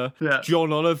Nala, Yeah.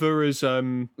 John Oliver as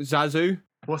Zazu.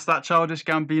 What's that Childish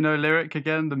Gambino lyric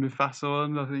again? The Mufasa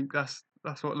one. I think that's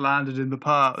what landed in the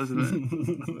part, isn't it?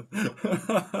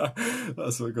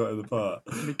 That's what got in the part.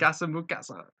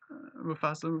 Mufasa.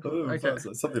 Oh, Okay.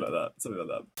 something like that.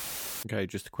 Okay,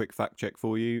 just a quick fact check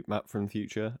for you, Matt from the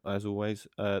future, as always.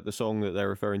 The song that they're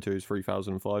referring to is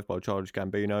 3005 by Childish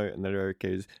Gambino, and the lyric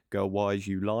is, "Girl, why is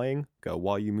you lying? Girl,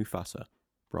 why you Mufasa?"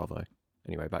 Bravo.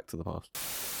 Anyway, back to the past.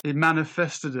 He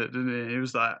manifested it, didn't he? He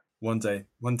was like, One day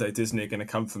Disney are going to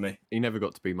come for me. He never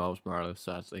got to be Miles Morales,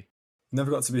 sadly. Never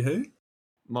got to be who?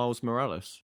 Miles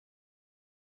Morales.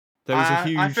 There was a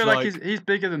huge. I feel like he's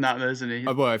bigger than that, though, isn't he?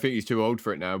 Well, I think he's too old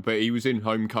for it now. But he was in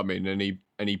Homecoming, and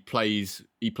he plays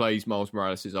Miles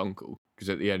Morales' uncle, because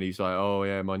at the end he's like, "Oh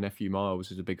yeah, my nephew Miles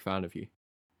is a big fan of you."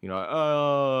 You're like,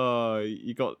 "Oh,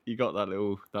 you got that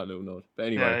little nod." But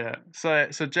anyway, yeah.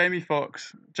 So Jamie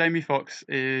Foxx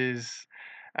is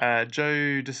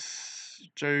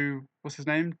Joe. What's his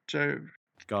name? Joe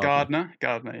Gardner.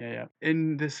 Yeah.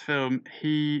 In this film,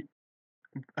 he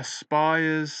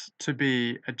aspires to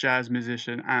be a jazz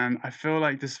musician, and I feel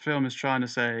like this film is trying to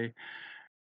say,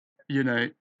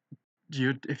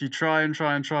 if you try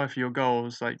for your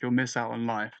goals, like, you'll miss out on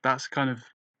life. That's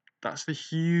the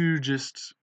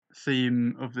hugest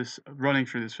theme of this running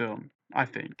through this film, I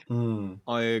think.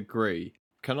 I agree.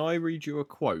 Can I read you a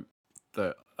quote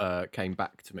that came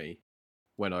back to me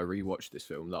when I rewatched this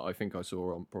film that I think I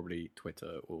saw on probably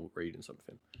Twitter or reading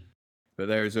something? But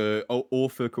there's an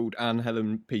author called Anne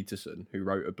Helen Peterson who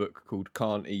wrote a book called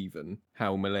Can't Even: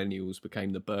 How Millennials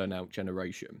Became the Burnout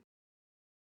Generation.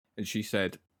 And she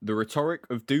said, "The rhetoric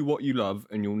of do what you love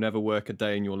and you'll never work a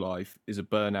day in your life is a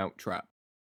burnout trap.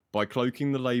 By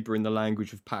cloaking the labour in the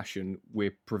language of passion,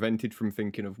 we're prevented from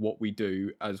thinking of what we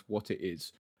do as what it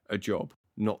is, a job,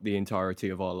 not the entirety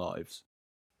of our lives."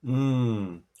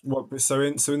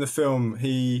 So in the film,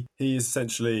 he is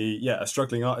essentially a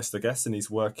struggling artist, I guess, and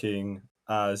he's working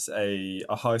as a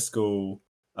high school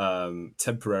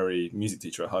temporary music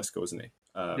teacher at high school, isn't he?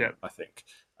 I think,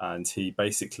 and he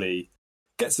basically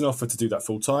gets an offer to do that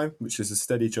full time, which is a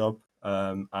steady job,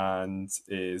 and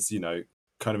is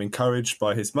kind of encouraged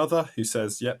by his mother, who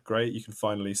says, "Yep, great, you can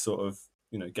finally sort of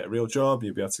get a real job.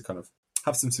 You'll be able to kind of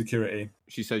have some security."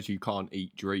 She says you can't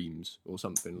eat dreams or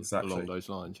something along those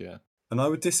lines, yeah. And I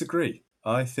would disagree.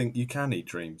 I think you can eat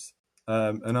dreams.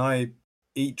 And I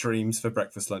eat dreams for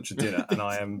breakfast, lunch, and dinner, and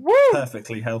I am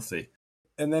perfectly healthy.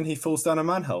 And then he falls down a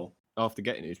manhole. After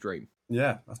getting his dream.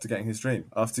 Yeah, after getting his dream.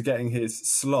 After getting his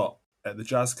slot at the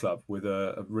jazz club with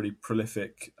a really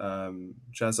prolific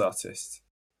jazz artist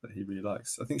that he really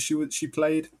likes. I think she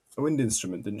played a wind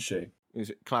instrument, didn't she? Is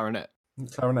it clarinet?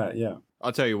 Clarinet, yeah.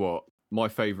 I'll tell you what, my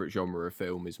favourite genre of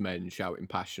film is men shouting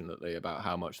passionately about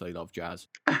how much they love jazz.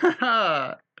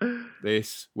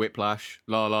 This, Whiplash,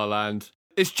 La La Land.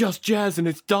 It's just jazz and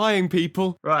it's dying,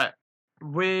 people. Right.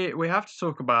 We have to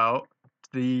talk about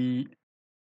the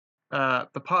part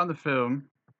of the film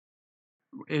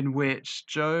in which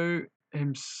Joe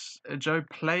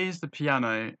plays the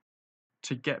piano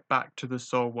to get back to the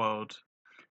soul world.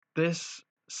 This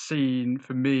scene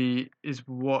for me is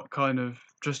what kind of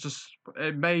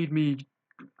it made me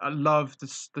love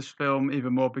this film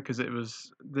even more, because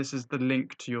this is the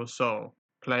link to your soul,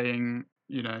 playing,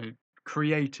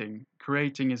 creating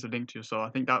is a link to your soul. I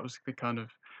think that was the kind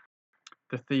of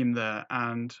the theme there.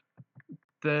 And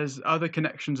there's other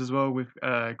connections as well with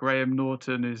Graham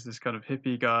Norton, who's this kind of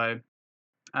hippie guy,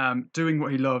 doing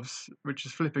what he loves, which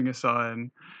is flipping a sign.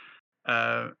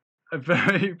 A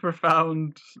very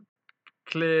profound,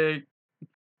 clear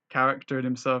character in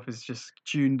himself, is just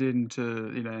tuned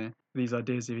into these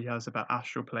ideas that he has about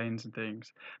astral planes and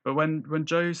things. But when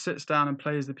Joe sits down and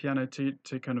plays the piano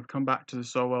to kind of come back to the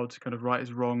soul world, to kind of right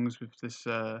his wrongs with this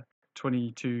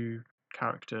 22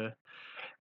 character,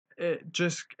 it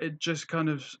just kind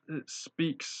of it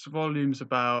speaks volumes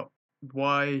about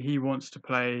why he wants to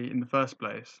play in the first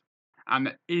place.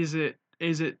 And is it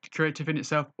creative in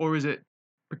itself, or is it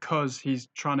because he's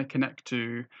trying to connect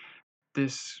to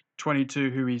this 22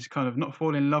 who he's kind of not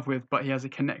falling in love with, but he has a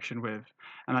connection with?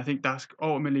 And I think that's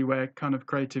ultimately where kind of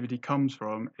creativity comes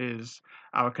from, is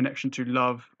our connection to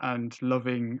love and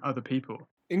loving other people.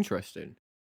 Interesting.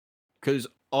 Because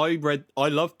I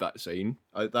loved that scene.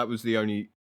 That was the only...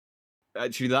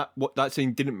 Actually, that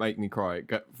scene didn't make me cry. It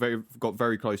got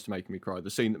very close to making me cry. The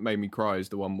scene that made me cry is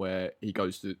the one where he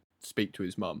goes to speak to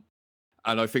his mum.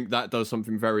 And I think that does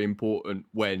something very important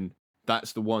when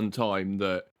that's the one time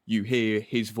that you hear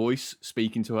his voice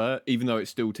speaking to her, even though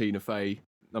it's still Tina Fey,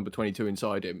 number 22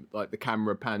 inside him. Like, the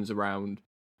camera pans around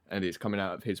and it's coming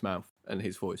out of his mouth and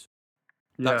his voice.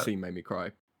 Yeah. That scene made me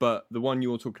cry. But the one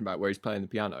you're talking about where he's playing the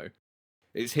piano,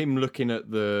 it's him looking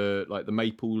at the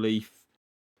maple leaf,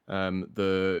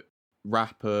 the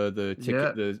wrapper, the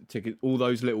ticket, all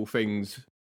those little things.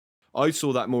 I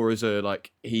saw that more as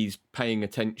he's paying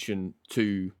attention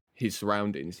to his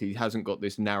surroundings. He hasn't got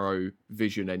this narrow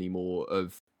vision anymore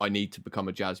of, I need to become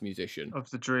a jazz musician. Of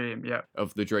the dream, yeah.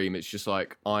 Of the dream. It's just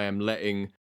like, I am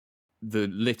letting the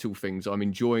little things, I'm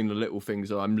enjoying the little things,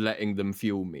 I'm letting them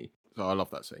fuel me. So I love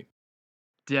that scene.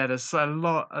 Yeah, there's a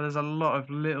lot of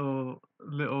little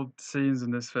scenes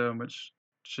in this film which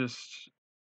just,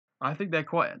 I think they're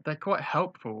quite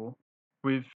helpful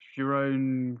with your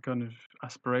own kind of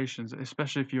aspirations,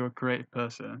 especially if you're a creative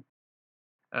person.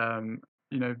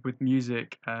 With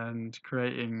music and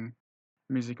creating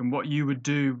music and what you would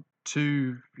do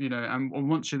to, and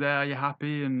once you're there, you're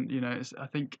happy, and I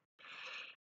think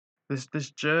this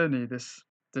journey, this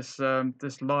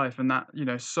life, and that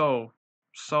soul.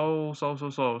 So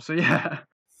yeah,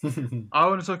 I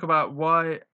want to talk about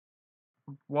why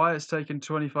it's taken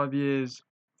 25 years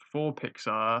for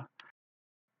Pixar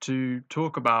to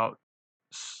talk about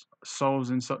souls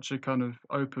in such a kind of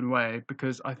open way,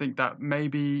 because I think that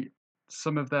maybe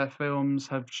some of their films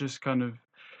have just kind of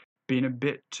been a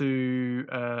bit too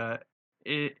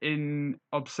in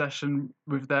obsession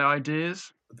with their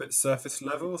ideas. A bit surface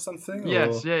level or something?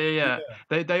 Yes, or... yeah.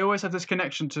 They always have this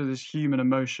connection to this human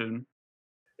emotion.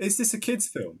 Is this a kid's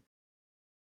film?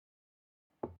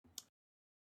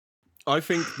 I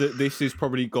think that this has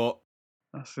probably got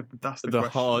That's the the question.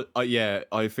 hard. Yeah,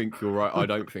 I think you're right. I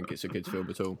don't think it's a kids' film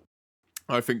at all.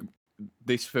 I think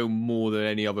this film, more than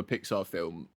any other Pixar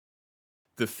film,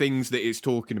 the things that it's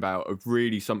talking about are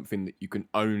really something that you can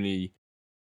only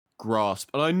grasp.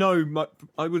 And I know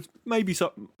I would maybe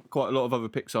quite a lot of other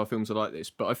Pixar films are like this,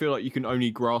 but I feel like you can only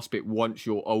grasp it once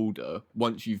you're older,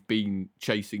 once you've been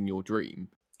chasing your dream.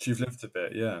 You've lived a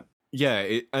bit, yeah.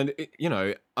 Yeah, and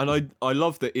I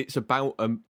love that it's about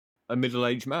a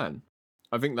middle-aged man.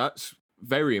 I think that's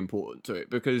very important to it,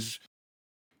 because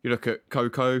you look at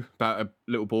Coco, about a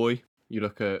little boy. You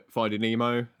look at Finding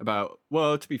Nemo,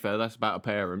 to be fair, that's about a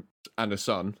parent and a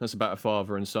son. That's about a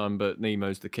father and son, but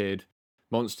Nemo's the kid.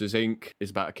 Monsters, Inc. is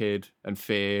about a kid, and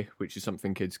Fear, which is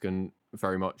something kids can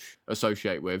very much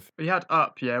associate with. We had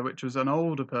Up, which was an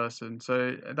older person,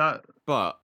 so that...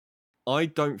 But I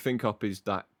don't think Up is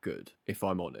that good, if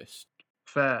I'm honest.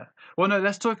 Fair. Well, no,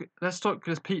 let's talk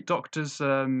Pete Docter's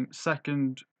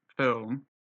second film,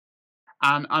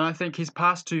 and I think his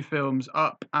past two films,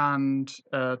 Up and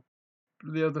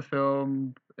the other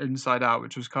film, Inside Out,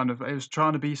 which was it was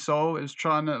trying to be Soul. It was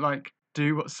trying to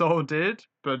do what Soul did,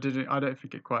 but didn't. I don't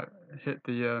think it quite hit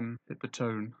the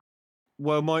tone.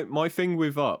 Well, my thing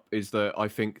with Up is that I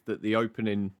think that the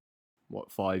opening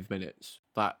 5 minutes,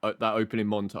 that opening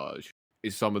montage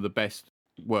is some of the best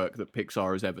work that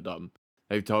Pixar has ever done.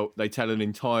 They tell an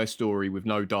entire story with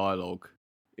no dialogue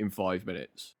in 5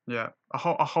 minutes. Yeah, a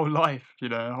whole life,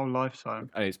 a whole lifetime.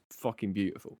 And it's fucking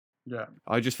beautiful. Yeah.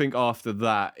 I just think after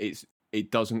that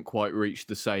it doesn't quite reach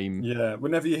the same. Yeah,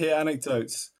 whenever you hear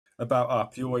anecdotes about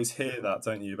Up, you always hear that,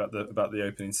 don't you, about the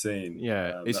opening scene?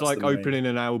 Yeah, it's like opening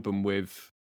an album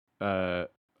with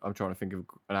I'm trying to think of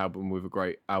an album with a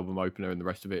great album opener, and the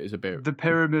rest of it is a bit. The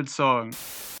Pyramid Song.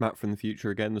 Matt from the Future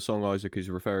again. The song Isaac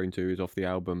is referring to is off the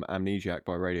album Amnesiac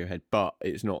by Radiohead, but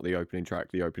it's not the opening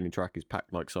track. The opening track is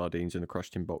Packed Like Sardines in a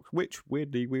Crushed Tin Box, which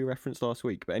weirdly we referenced last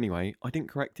week. But anyway, I didn't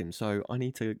correct him, so I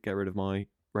need to get rid of my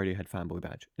Radiohead fanboy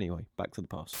badge. Anyway, back to the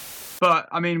past. But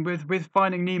I mean, with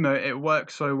Finding Nemo, it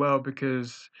works so well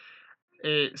because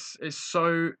it's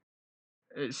so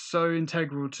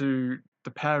integral to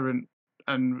the parent.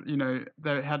 And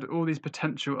they had all these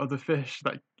potential other fish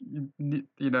that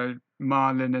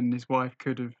Marlin and his wife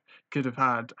could have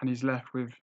had, and he's left with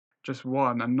just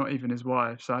one, and not even his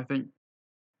wife. So I think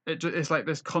it's like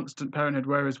this constant parenthood.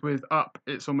 Whereas with Up,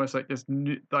 it's almost like this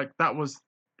new, like that was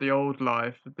the old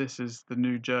life. This is the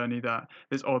new journey that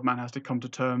this old man has to come to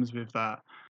terms with. That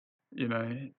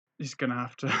he's gonna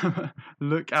have to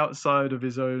look outside of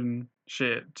his own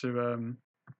shit to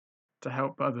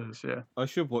help others. Yeah, I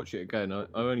should watch it again.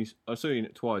 I've seen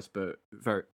it twice, but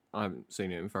I haven't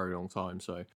seen it in a very long time.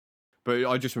 So, but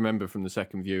I just remember from the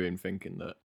second viewing thinking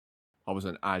that I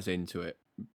wasn't as into it.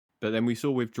 But then we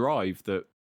saw with Drive that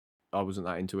I wasn't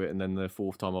that into it, and then the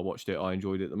fourth time I watched it, I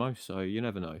enjoyed it the most. So you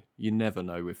never know. You never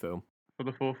know with film. For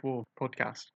the Fourth Wall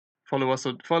podcast, follow us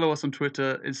on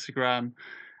Twitter, Instagram,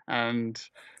 and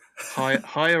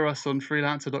hire us on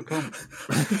freelancer.com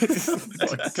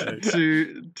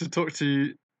to talk to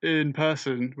you in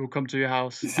person. We'll come to your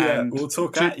house. Yeah, and we'll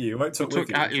talk at you. Won't talk we'll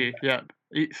talk at you. Yeah,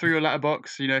 through your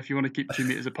letterbox. If you want to keep 2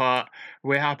 meters apart,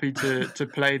 we're happy to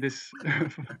play this.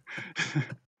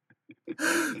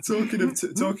 talking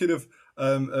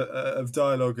of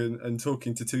dialogue and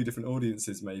talking to two different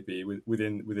audiences, maybe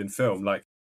within film. Like,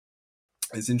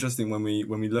 it's interesting when we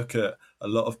look at a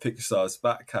lot of Pixar's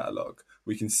back catalogue,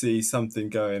 we can see something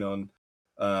going on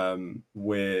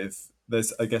with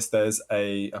there's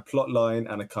a plot line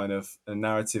and a kind of a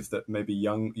narrative that maybe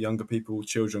younger people,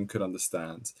 children could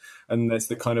understand, and there's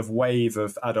the kind of wave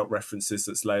of adult references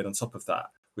that's laid on top of that,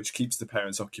 which keeps the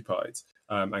parents occupied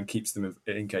and keeps them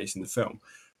engaged in the film.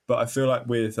 But I feel like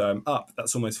with Up,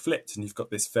 that's almost flipped, and you've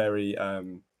got this very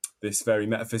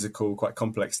metaphysical, quite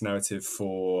complex narrative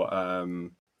for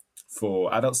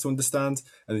adults to understand,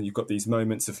 and then you've got these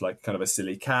moments of like kind of a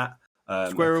silly cat,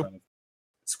 squirrel.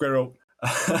 Squirrel.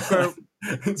 Yeah,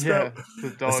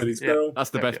 the dog. A silly squirrel. Yeah.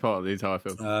 That's the best part of the entire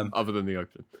film, other than the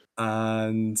opening.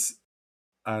 And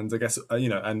I guess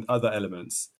and other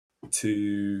elements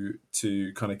to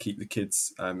kind of keep the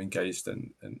kids engaged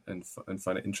and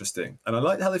find it interesting. And I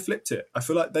like how they flipped it. I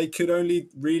feel like they could only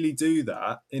really do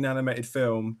that in animated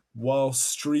film while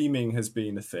streaming has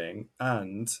been a thing,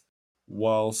 and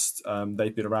whilst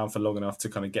they've been around for long enough to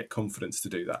kind of get confidence to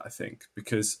do that. I think,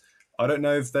 because I don't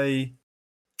know if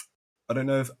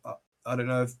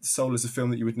Soul is a film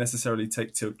that you would necessarily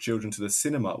take children to the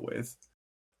cinema with,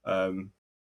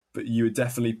 but you would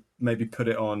definitely maybe put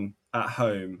it on at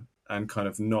home and kind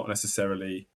of not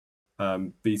necessarily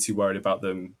be too worried about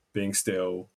them being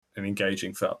still and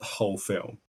engaging throughout the whole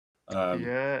film. So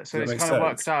it's kind of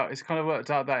worked out. It's kind of worked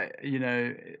out that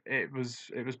it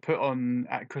was put on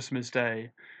at Christmas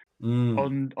Day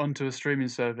onto a streaming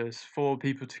service for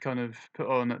people to kind of put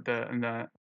on at that.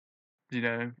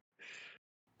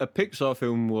 A Pixar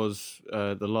film was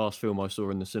the last film I saw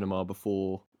in the cinema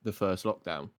before the first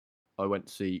lockdown. I went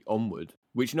to see Onward,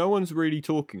 which no one's really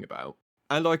talking about,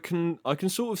 and I can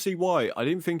sort of see why. I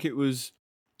didn't think it was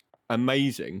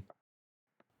amazing,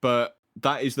 but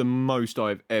that is the most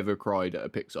I've ever cried at a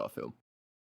Pixar film.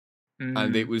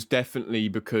 And it was definitely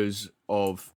because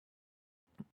of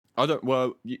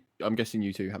I'm guessing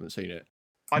you two haven't seen it.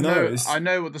 I know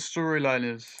what the storyline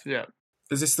is. Yeah.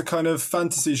 Is this the kind of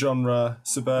fantasy genre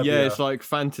suburbia? Yeah, it's like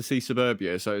fantasy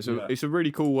suburbia. So it's a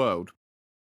really cool world.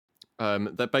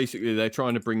 That basically they're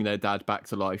trying to bring their dad back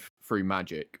to life through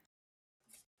magic.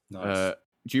 Nice.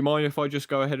 Do you mind if I just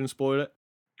go ahead and spoil it?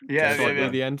 Yeah,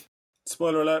 At the end.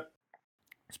 Spoiler alert.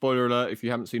 Spoiler alert! If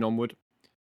you haven't seen Onward,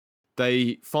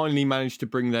 they finally managed to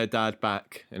bring their dad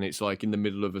back, and it's like in the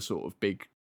middle of a sort of big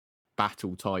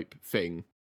battle type thing,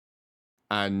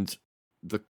 and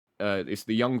it's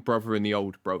the young brother and the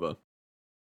old brother,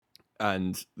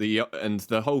 and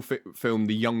the whole film,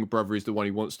 the young brother is the one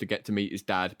who wants to get to meet his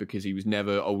dad because he was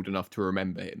never old enough to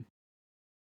remember him.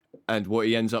 And what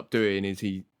he ends up doing is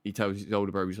he tells his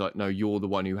older brother, he's like, no, you're the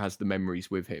one who has the memories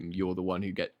with him. You're the one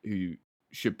who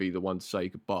should be the one to say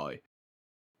goodbye.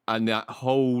 And that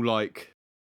whole, like,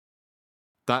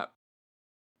 that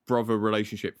brother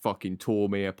relationship fucking tore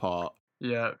me apart.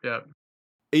 Yeah.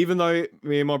 Even though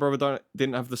me and my brother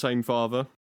didn't have the same father,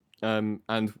 and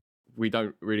we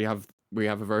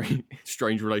have a very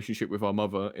strange relationship with our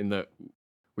mother in that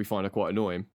we find her quite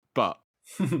annoying. But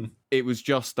it was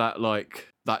just that, like,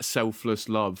 that selfless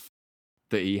love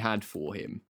that he had for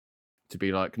him, to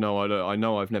be like, no, I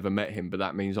know I've never met him, but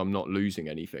that means I'm not losing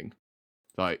anything.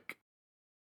 Like,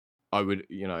 I would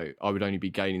only be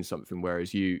gaining something,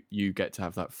 whereas you get to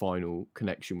have that final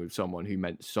connection with someone who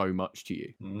meant so much to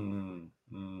you.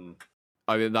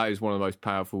 I mean, that is one of the most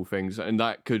powerful things, and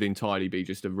that could entirely be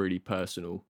just a really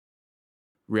personal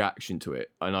reaction to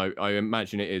it. And I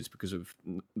imagine it is because of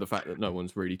the fact that no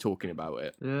one's really talking about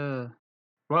it. Yeah.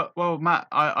 Well, Matt,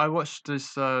 I watched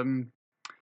this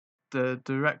the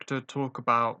director talk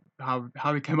about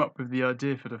how he came up with the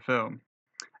idea for the film,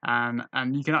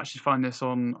 and you can actually find this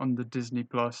on the Disney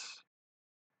Plus.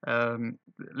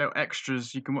 Little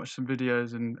extras, you can watch some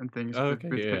videos and things with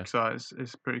Pixar.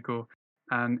 It's pretty cool,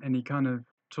 and he kind of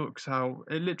talks how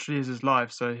it literally is his life.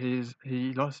 So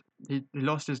he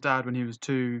lost his dad when he was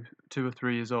 2 or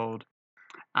 3 years old,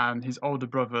 and his older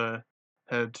brother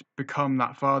had become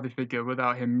that father figure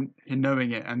without him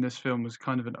knowing it. And this film was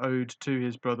kind of an ode to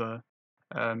his brother,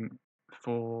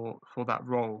 for that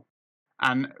role,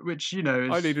 and which is,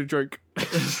 I need a drink.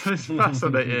 it's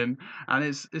fascinating, and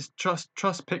it's trust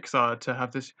Pixar to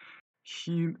have this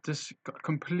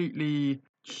completely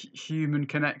human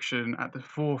connection at the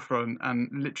forefront and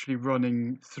literally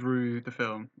running through the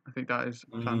film. I think that is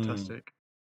fantastic.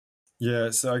 Yeah,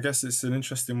 so I guess it's an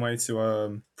interesting way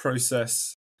to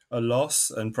process a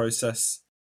loss and process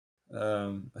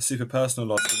a super personal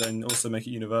loss, but then also make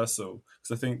it universal.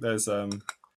 Because I think there's a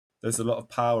lot of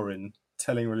power in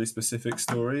telling really specific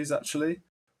stories. Actually,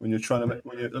 when you're trying to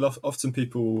often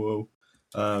people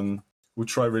will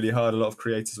try really hard. A lot of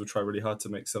creators will try really hard to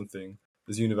make something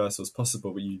as universal as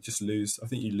possible, but you just lose. I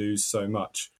think you lose so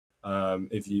much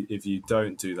if you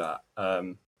don't do that.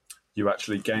 You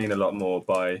actually gain a lot more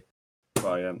by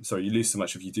you lose so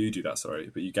much if you do that.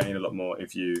 But you gain a lot more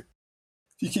if you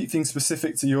keep things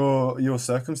specific to your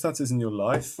circumstances in your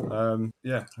life. I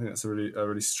think that's a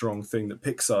really strong thing that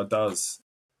Pixar does,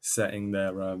 setting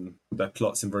their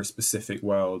plots in very specific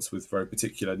worlds with very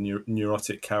particular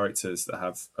neurotic characters that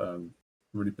have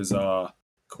really bizarre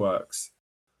quirks.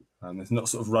 There's not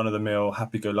sort of run-of-the-mill,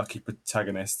 happy-go-lucky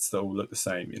protagonists that all look the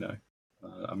same.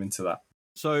 I'm into that.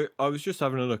 So I was just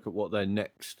having a look at what their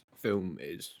next film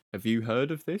is. Have you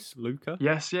heard of this, Luca?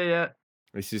 Yes, yeah.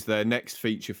 This is their next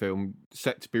feature film,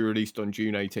 set to be released on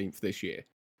June 18th this year.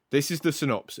 This is the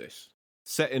synopsis.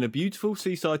 Set in a beautiful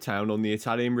seaside town on the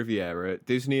Italian Riviera,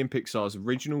 Disney and Pixar's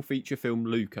original feature film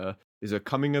Luca is a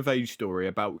coming-of-age story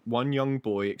about one young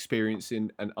boy experiencing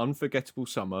an unforgettable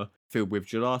summer filled with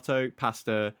gelato,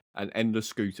 pasta, and endless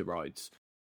scooter rides.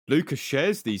 Luca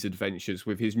shares these adventures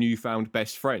with his newfound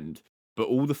best friend, but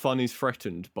all the fun is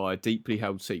threatened by a deeply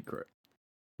held secret.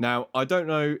 Now, I don't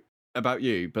know about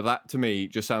you, but that to me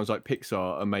just sounds like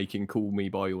Pixar are making Call Me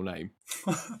By Your Name.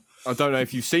 I don't know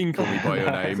if you've seen Call Me By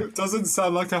Your Name. It doesn't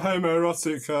sound like a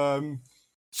homoerotic...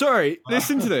 Sorry,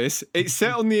 listen to this. It's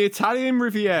set on the Italian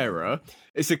Riviera.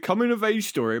 It's a coming-of-age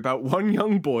story about one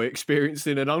young boy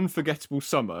experiencing an unforgettable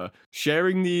summer,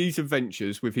 sharing these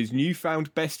adventures with his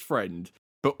newfound best friend,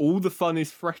 but all the fun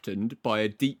is threatened by a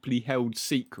deeply held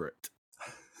secret.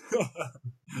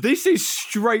 This is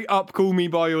straight up Call Me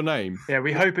By Your Name. Yeah,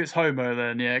 we hope it's homo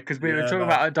then, because we were talking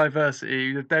about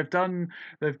diversity. They've done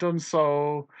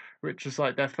Soul, which is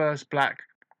like their first black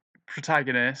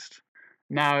protagonist.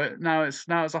 Now it's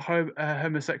a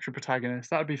homosexual protagonist.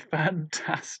 That would be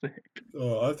fantastic.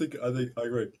 Oh, I think I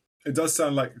agree. It does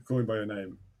sound like Call Me By Your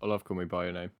Name. I love Call Me By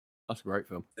Your Name. That's a great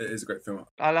film. It is a great film.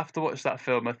 I'll have to watch that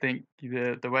film. I think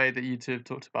the way that you two have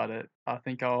talked about it, I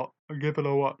think I'll give it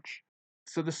a watch.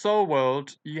 So the Soul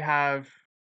world, you have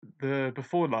the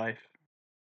before life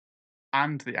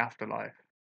and the afterlife.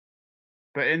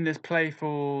 But in this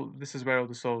playful, this is where all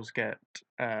the souls get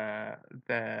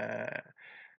their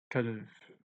kind of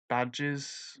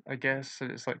badges, I guess.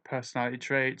 And it's like personality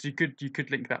traits. You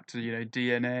could link that to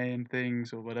DNA and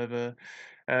things or whatever.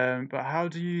 But how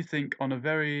do you think on a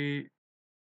very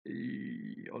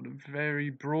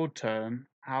broad term,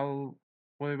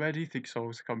 where do you think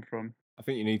souls come from? I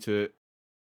think you need to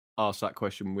ask that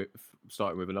question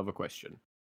starting with another question.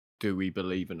 do we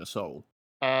believe in a soul?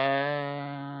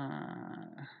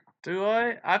 Do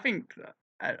I? I think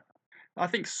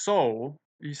soul.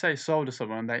 You say soul to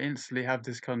someone, they instantly have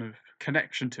this kind of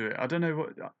connection to it. I don't know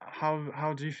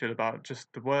how do you feel about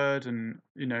just the word, and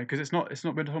because it's not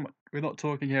we're not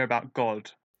talking here about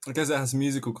God. I guess it has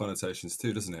musical connotations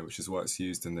too, doesn't it? Which is why it's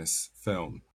used in this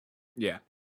film. Yeah,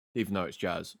 even though it's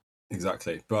jazz.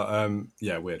 Exactly. But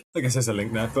yeah, weird. I guess there's a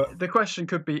link there. But The question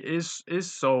could be: Is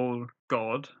soul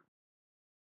God?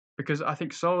 Because I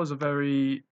think soul is a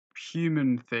very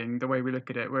human thing, the way we look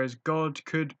at it, whereas God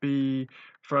could be,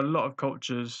 for a lot of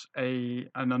cultures, an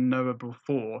unknowable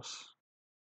force.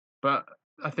 But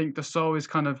I think the soul is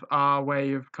kind of our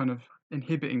way of kind of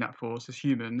inhibiting that force as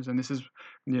humans, and this is,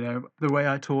 the way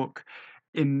I talk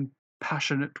in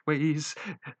passionate ways.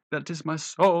 That is my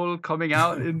soul coming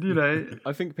out, and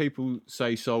I think people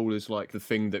say soul is like the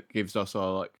thing that gives us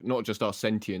our, like, not just our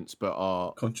sentience, but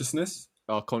our consciousness,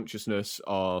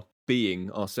 our being,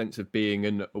 our sense of being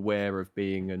and aware of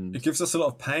being, and it gives us a lot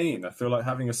of pain. I feel like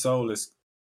having a soul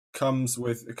comes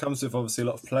with obviously a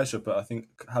lot of pleasure, but I think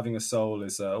having a soul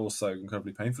is also an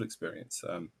incredibly painful experience.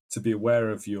 To be aware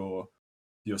of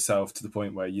yourself to the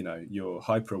point where you're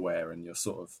hyper aware and you're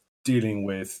sort of dealing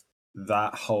with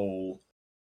that whole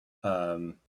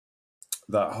sort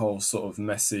of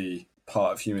messy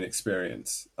part of human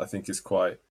experience, I think is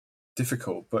quite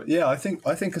difficult. But yeah, I think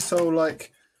a soul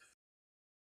like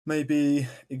maybe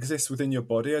exists within your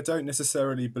body. I don't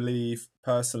necessarily believe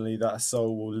personally that a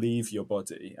soul will leave your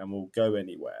body and will go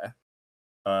anywhere.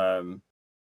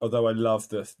 Although I love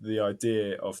the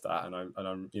idea of that, and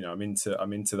I'm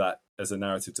into that as a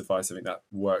narrative device. I think that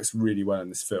works really well in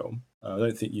this film. I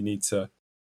don't think you need to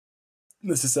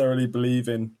necessarily believe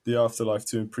in the afterlife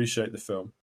to appreciate the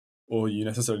film, or you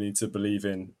necessarily need to believe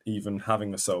in even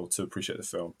having a soul to appreciate the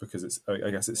film, because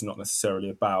I guess it's not necessarily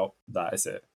about that, is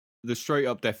it? The straight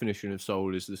up definition of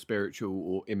soul is the spiritual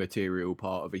or immaterial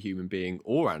part of a human being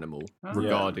or animal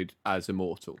regarded as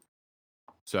immortal.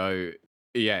 So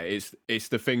yeah, it's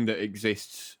the thing that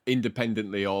exists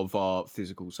independently of our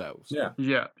physical selves. Yeah.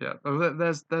 Well,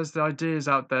 there's the ideas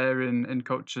out there in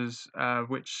cultures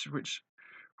which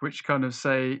kind of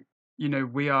say,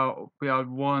 we are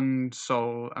one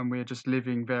soul and we're just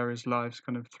living various lives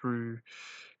kind of through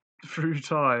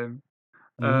time.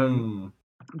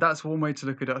 That's one way to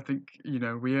look at it. I think,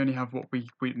 we only have what we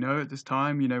know at this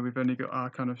time. We've only got our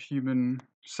kind of human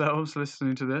selves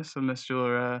listening to this, unless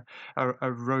you're a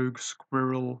rogue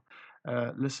squirrel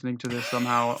listening to this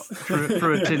somehow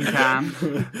through a tin can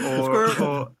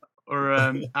or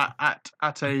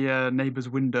at a neighbour's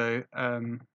window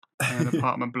in an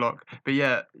apartment block. But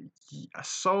yeah, a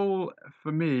soul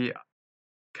for me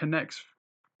connects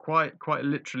quite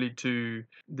literally to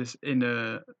this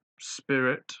inner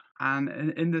spirit, and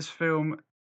in this film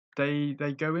they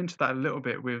go into that a little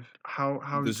bit with how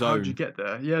do you get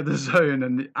there. Yeah, the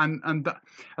zone, and that,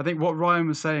 I think what Ryan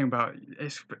was saying about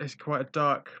it's quite a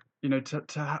dark,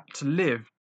 to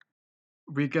live,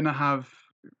 we're gonna have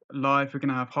life, we're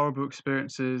gonna have horrible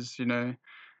experiences,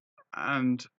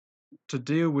 and to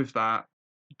deal with that,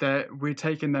 we're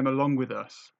taking them along with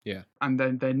us. Yeah. And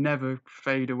then they never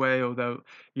fade away, although,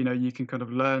 you can kind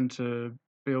of learn to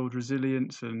build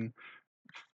resilience and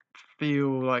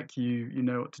feel like you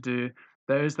know what to do.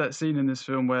 There is that scene in this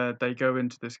film where they go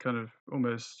into this kind of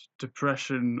almost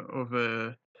depression of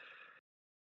a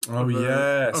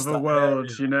world,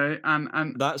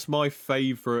 and that's my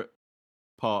favourite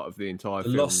part of the entire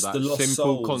film. That simple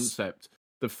souls concept.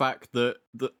 The fact that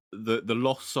the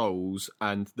lost souls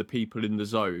and the people in the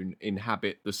zone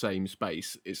inhabit the same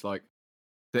space. It's like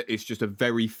that. It's just a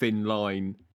very thin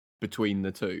line between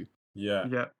the two.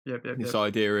 Yeah. This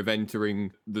idea of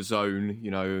entering the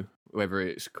zone, whether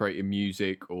it's creating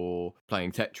music or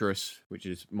playing Tetris, which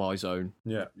is my zone.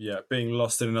 Yeah. Being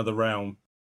lost in another realm.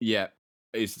 Yeah,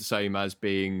 it's the same as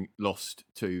being lost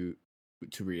to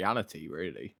reality.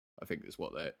 Really, I think that's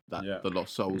what the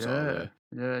lost souls are.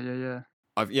 Yeah.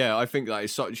 I think that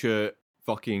is such a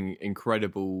fucking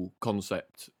incredible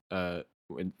concept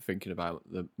when thinking about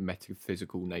the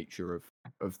metaphysical nature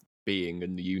of being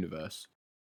in the universe.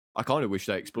 I kind of wish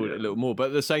they explored it a little more, but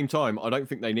at the same time, I don't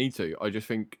think they need to. I just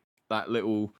think that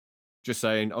little, just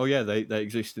saying, oh yeah, they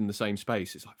exist in the same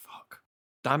space. It's like, fuck,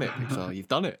 damn it, Pixar, you've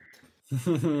done it.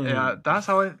 Yeah, that's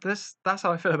how I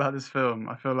feel about this film.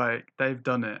 I feel like they've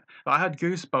done it. I had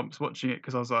goosebumps watching it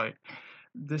because I was like,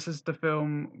 this is the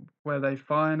film where they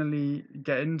finally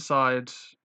get inside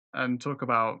and talk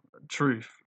about truth.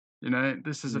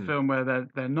 This is a film where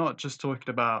they're not just talking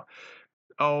about,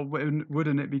 oh,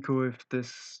 wouldn't it be cool if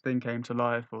this thing came to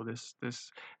life, or this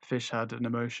fish had an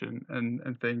emotion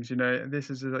and things? This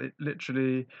is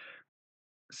literally.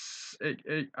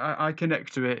 I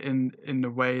connect to it in the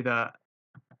way that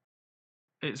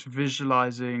it's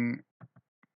visualizing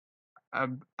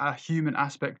a human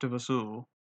aspect of us all.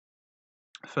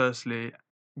 Firstly,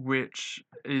 which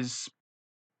is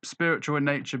spiritual in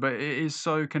nature, but it is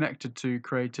so connected to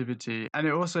creativity, and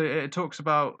it talks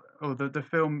about, or the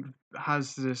film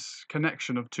has this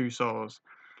connection of two souls,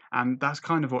 and that's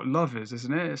kind of what love is,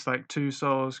 isn't it? It's like two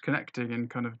souls connecting and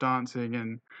kind of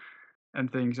dancing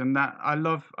and things, and that I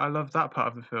love that part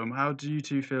of the film. How do you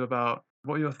two feel about?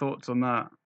 What are your thoughts on that?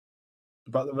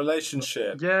 About the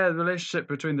relationship. Yeah, the relationship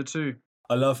between the two.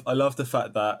 I love the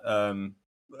fact that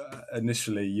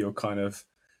initially you're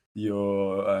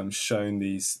shown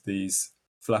these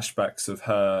flashbacks of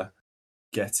her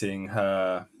getting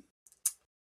her,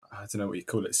 I don't know what you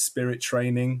call it, spirit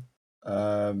training,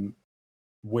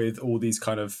 with all these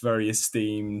kind of very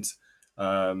esteemed,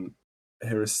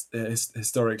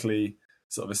 historically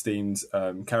sort of esteemed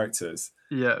characters.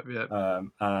 Yeah.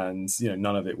 And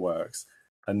none of it works,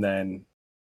 and then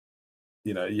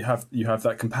you have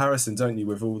that comparison, don't you,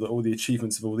 with all the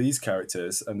achievements of all these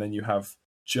characters, and then you have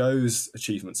Joe's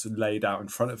achievements laid out in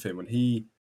front of him when he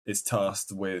is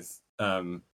tasked with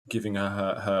giving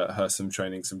her some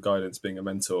training, some guidance, being a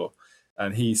mentor,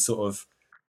 and he sort of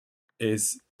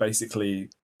is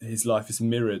basically, his life is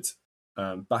mirrored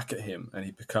back at him, and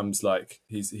he becomes like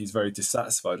he's very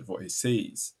dissatisfied with what he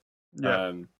sees,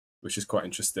 which is quite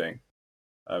interesting,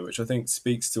 which I think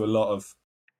speaks to a lot of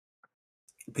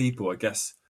people, I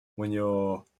guess.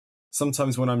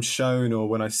 Sometimes when I'm shown, or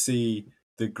when I see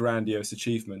the grandiose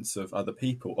achievements of other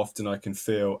people, often I can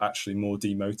feel actually more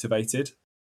demotivated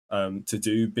to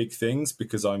do big things,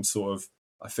 because I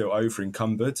feel over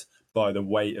encumbered by the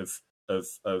weight of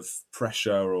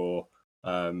pressure, or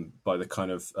by the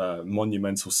kind of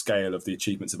monumental scale of the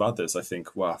achievements of others. I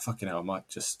think, wow, fucking hell, I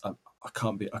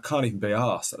can't even be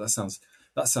arsed.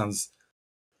 That sounds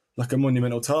like a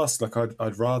monumental task. Like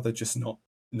I'd rather just not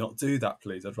do that,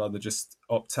 please. I'd rather just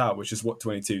opt out, which is what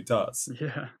 22 does.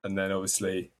 Yeah. And then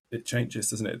obviously it changes,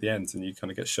 doesn't it, at the end, and you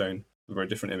kind of get shown a very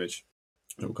different image.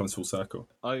 It all comes full circle.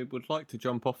 I would like to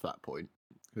jump off that point,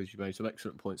 because you made some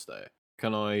excellent points there.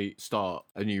 Can I start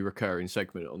a new recurring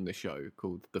segment on this show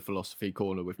called The Philosophy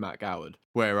Corner with Matt Goward,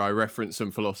 where I reference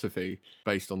some philosophy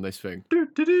based on this thing?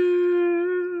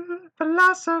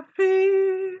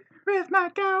 Philosophy with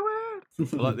Matt Goward.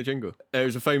 I like the jingle.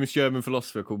 There's a famous German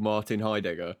philosopher called Martin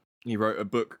Heidegger. He wrote a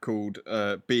book called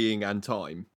Being and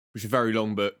Time, which is a very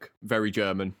long book, very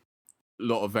German, a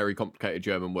lot of very complicated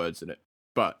German words in it.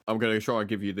 But I'm going to try and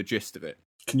give you the gist of it.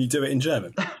 Can you do it in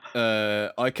German?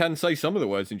 I can say some of the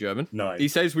words in German. Nice. He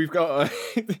says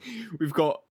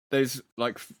there's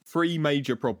like 3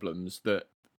 major problems that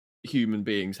human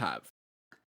beings have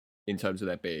in terms of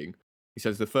their being. He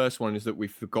says the first one is that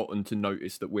we've forgotten to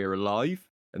notice that we're alive,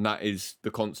 and that is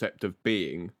the concept of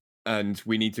being. And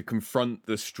we need to confront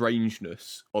the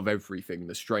strangeness of everything,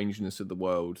 the strangeness of the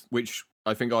world, which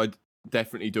I think I'd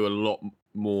definitely do a lot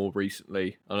more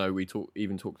recently. I know we talked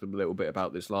a little bit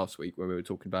about this last week when we were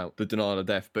talking about the denial of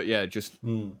death, but yeah, just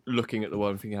looking at the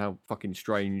world and thinking how fucking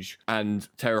strange and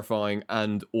terrifying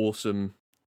and awesome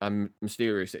and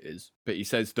mysterious it is. But he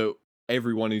says that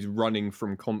everyone is running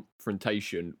from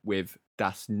confrontation with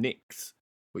das Nichts,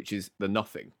 which is the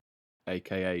nothing,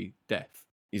 aka death.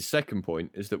 His second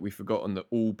point is that we've forgotten that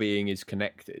all being is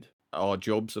connected. Our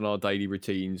jobs and our daily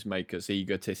routines make us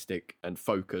egotistic and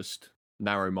focused,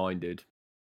 narrow-minded.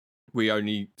 We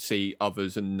only see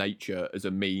others and nature as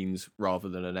a means rather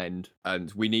than an end.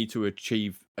 And we need to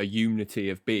achieve a unity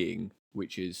of being,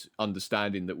 which is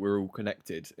understanding that we're all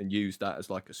connected, and use that as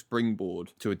like a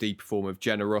springboard to a deeper form of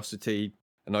generosity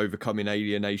and overcoming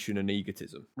alienation and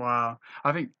egotism. Wow.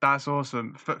 I think that's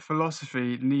awesome.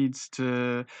 Philosophy needs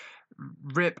to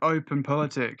rip open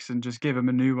politics and just give them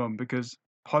a new one, because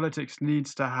politics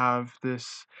needs to have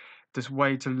this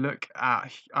way to look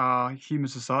at our human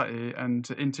society and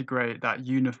to integrate that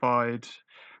unified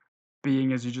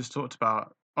being, as you just talked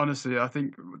about. Honestly, I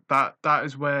think that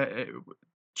is where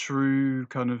true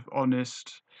kind of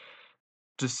honest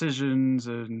decisions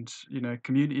and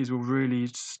communities will really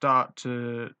start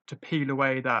to peel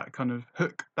away that kind of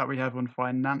hook that we have on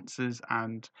finances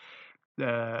and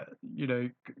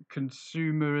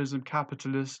consumerism,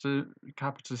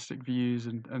 capitalistic views,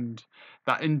 and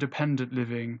that independent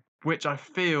living, which I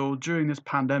feel during this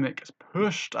pandemic has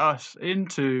pushed us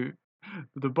into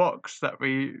the box that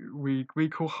we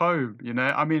call home. You know,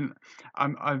 I mean,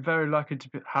 I'm very lucky to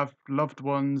have loved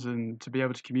ones and to be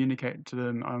able to communicate to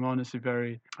them. I'm honestly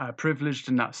very privileged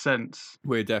in that sense.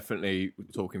 We're definitely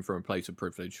talking from a place of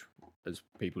privilege as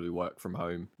people who work from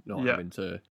home, not Yeah. having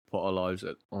to put our lives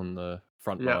on the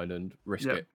front Yeah. line and risk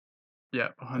Yeah. it. Yeah,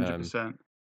 100%.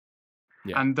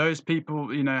 Yeah. And those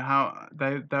people, you know, how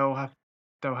they'll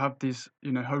have these,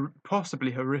 you know,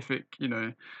 possibly horrific, you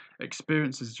know,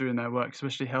 experiences during their work,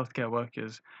 especially healthcare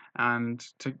workers, and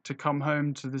to come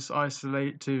home to this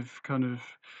isolative kind of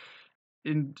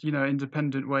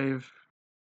independent way of,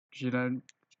 you know,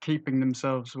 keeping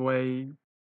themselves away.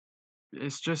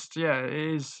 It's just, yeah,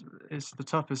 it's the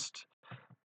toughest,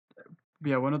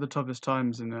 yeah, one of the toughest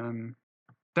times in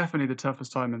definitely the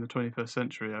toughest time in the 21st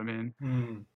century. I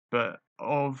mean, but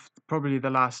of probably the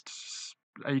last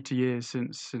 80 years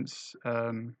since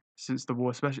the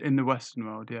war, especially in the Western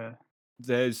world. Yeah.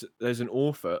 There's an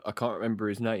author, I can't remember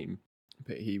his name,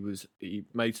 but he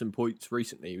made some points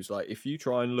recently. He was like, if you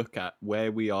try and look at where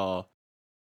we are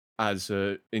as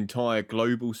an entire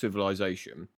global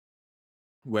civilization,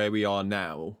 where we are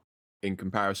now in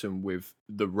comparison with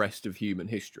the rest of human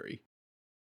history,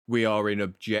 we are in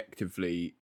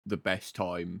objectively the best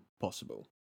time possible.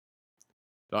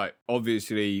 Like,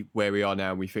 obviously, where we are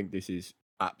now, we think this is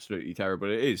absolutely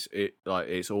terrible. It is.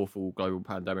 It's awful. Global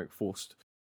pandemic, forced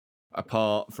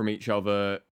apart from each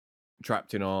other,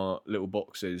 trapped in our little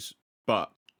boxes.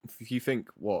 But if you think,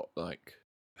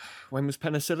 when was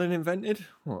penicillin invented?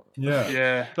 What?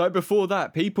 Yeah. Like, before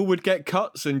that, people would get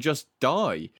cuts and just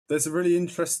die. There's a really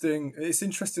interesting. It's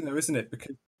interesting though, isn't it?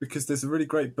 Because there's a really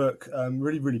great book,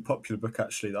 really really popular book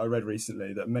actually that I read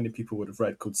recently that many people would have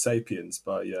read called *Sapiens*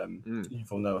 by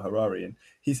Yuval Noah Harari, and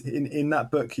he's in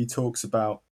that book he talks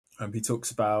about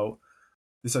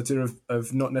this idea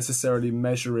of not necessarily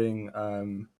measuring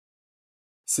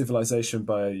civilization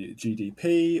by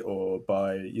GDP or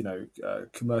by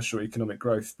commercial economic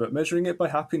growth, but measuring it by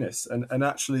happiness and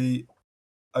actually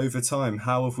over time,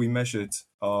 how have we measured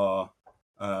our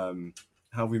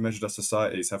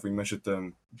societies? Have we measured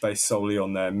them based solely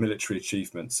on their military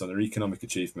achievements, on their economic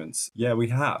achievements? Yeah, we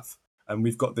have, and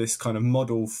we've got this kind of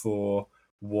model for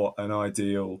what an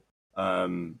ideal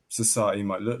society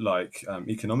might look like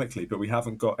economically, but we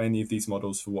haven't got any of these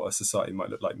models for what a society might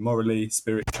look like morally,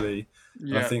 spiritually.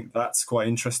 Yeah. And I think that's quite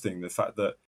interesting, the fact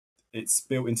that it's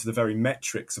built into the very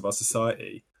metrics of our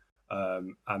society,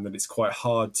 and that it's quite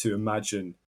hard to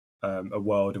imagine a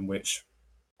world in which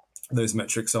those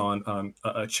metrics are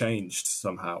changed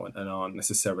somehow and aren't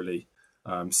necessarily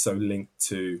so linked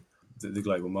to the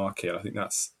global market. I think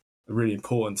that's really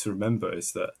important to remember,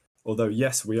 is that although,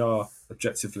 yes, we are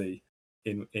objectively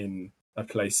in a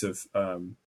place of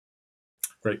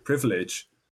great privilege,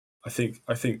 I think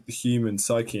the human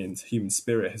psyche and human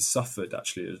spirit has suffered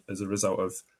actually as a result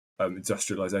of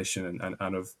industrialization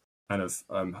and of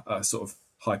a sort of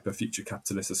hyper future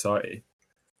capitalist society,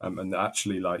 and that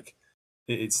actually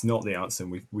it's not the answer.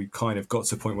 And we've kind of got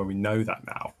to a point where we know that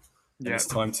now. Yeah. And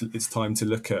it's time to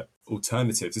look at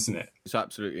alternatives, isn't it? It's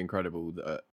absolutely incredible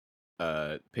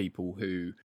that people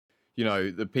who,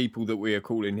 the people that we are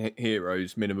calling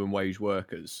heroes, minimum wage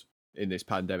workers in this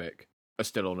pandemic, are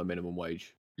still on a minimum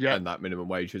wage. Yeah. And that minimum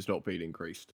wage has not been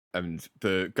increased. And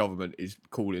the government is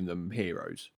calling them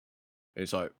heroes.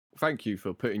 It's like, thank you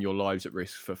for putting your lives at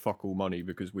risk for fuck all money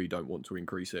because we don't want to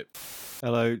increase it.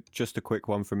 Hello, just a quick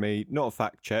one from me. Not a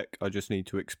fact check, I just need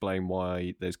to explain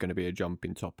why there's going to be a jump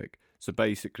in topic. So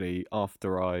basically,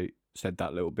 after I said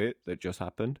that little bit that just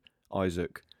happened,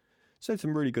 Isaac said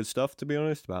some really good stuff, to be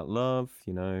honest, about love,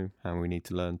 how we need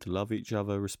to learn to love each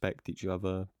other, respect each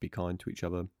other, be kind to each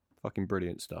other. Fucking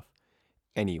brilliant stuff.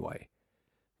 Anyway,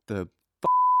 the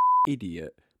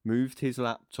idiot moved his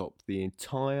laptop the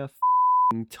entire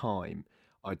time.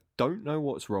 I don't know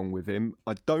what's wrong with him.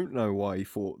 I don't know why he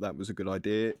thought that was a good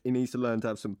idea. He needs to learn to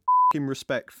have some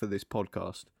respect for this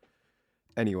podcast.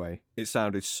 Anyway, it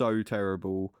sounded so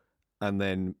terrible, and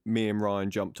then me and Ryan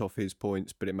jumped off his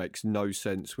points, but it makes no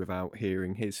sense without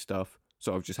hearing his stuff,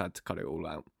 so I've just had to cut it all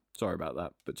out. Sorry about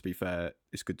that, but to be fair,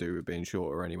 this could do with being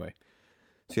shorter anyway.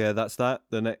 So yeah, that's that.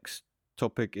 The next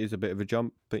topic is a bit of a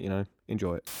jump, but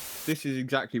enjoy it. This is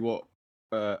exactly what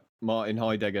Martin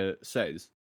Heidegger says.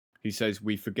 He says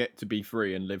we forget to be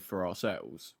free and live for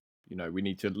ourselves. We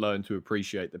need to learn to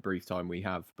appreciate the brief time we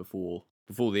have before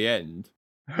the end.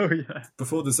 Oh yeah.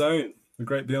 Before the zone, the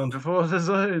great beyond. Before the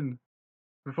zone.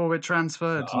 Before we're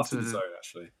transferred After into the zone,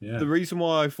 actually. Yeah. The reason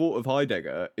why I thought of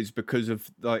Heidegger is because of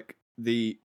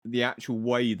the actual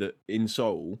way that in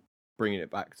Soul, bringing it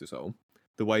back to Soul,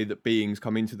 the way that beings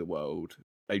come into the world,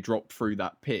 they drop through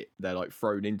that pit. They're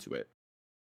thrown into it.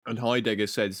 And Heidegger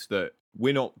says that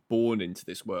we're not born into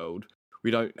this world.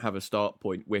 We don't have a start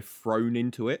point. We're thrown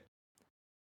into it.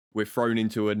 We're thrown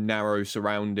into a narrow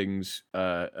surroundings,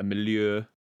 a milieu,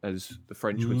 as the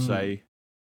French would say.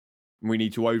 We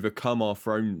need to overcome our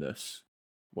thrownness.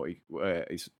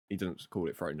 He doesn't call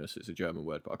it thrownness, it's a German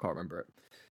word, but I can't remember it.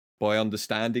 By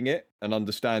understanding it and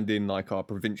understanding like our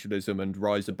provincialism and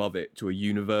rise above it to a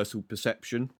universal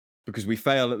perception. Because we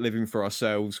fail at living for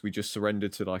ourselves, we just surrender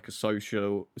to like a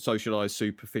socialized,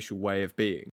 superficial way of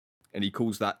being. And he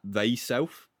calls that they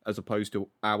self as opposed to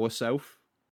our self.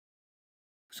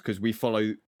 Because we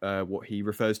follow what he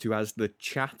refers to as the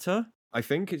chatter. I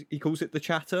think he calls it the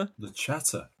chatter. The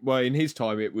chatter. Well, in his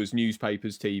time, it was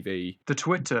newspapers, TV, The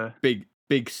Twitter.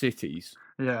 big cities.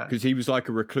 Yeah. Because he was like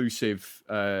a reclusive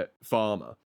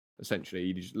farmer. Essentially,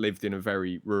 he just lived in a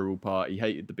very rural part. He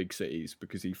hated the big cities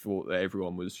because he thought that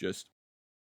everyone was just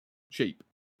sheep,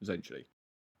 essentially,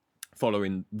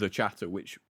 following the chatter,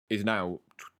 which is now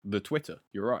the Twitter.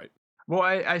 You're right. Well,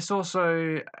 it's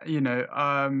also,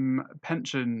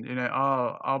 pension,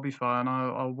 I'll be fine.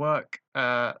 I'll work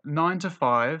 9 to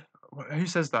 5. Who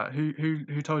says that?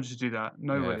 Who told you to do that?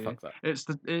 No Yeah, way. fuck that. It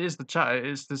is the chat.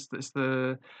 It's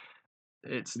the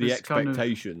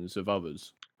expectations of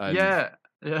others. And yeah.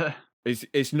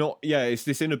 It's not, it's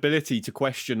this inability to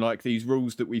question like these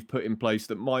rules that we've put in place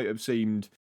that might have seemed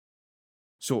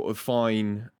sort of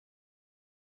fine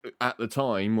at the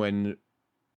time when,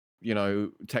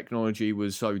 technology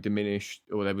was so diminished,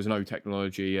 or there was no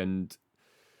technology and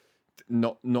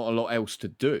not a lot else to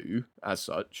do as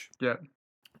such. Yeah.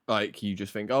 Like you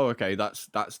just think, oh, okay, that's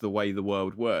the way the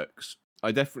world works.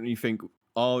 I definitely think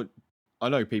I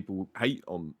know people hate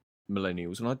on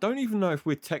millennials, and I don't even know if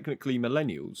we're technically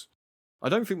millennials. I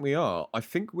don't think we are. I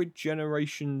think we're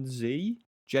Generation Z,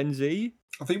 Gen Z.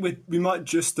 I think we might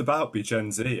just about be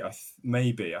Gen Z.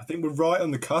 Maybe. I think we're right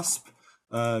on the cusp.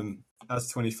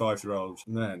 As 25-year-old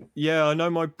men. Yeah, I know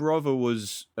my brother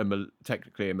was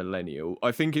technically a millennial.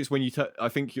 I think it's when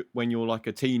when you're like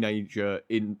a teenager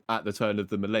at the turn of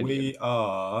the millennium.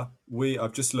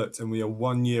 I've just looked, and we are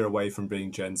 1 year away from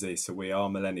being Gen Z, so we are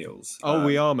millennials. Oh,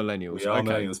 we are millennials. We are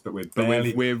millennials, but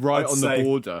we're right on the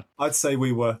border. I'd say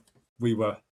we were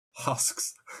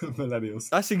husks millennials.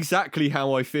 That's exactly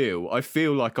how I feel. I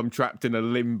feel like I'm trapped in a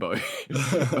limbo.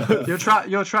 You're trapped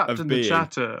in the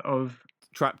chatter of.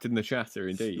 Trapped in the chatter,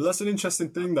 indeed. Well, that's an interesting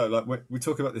thing, though. Like we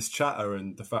talk about this chatter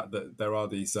and the fact that there are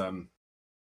these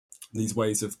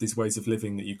ways of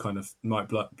living that you kind of might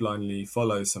blindly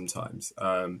follow sometimes,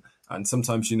 and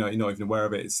sometimes you're not even aware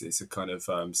of it. It's a kind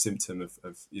of symptom of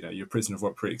you're a prisoner of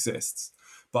what pre-exists.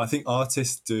 But I think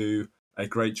artists do a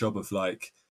great job of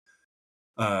like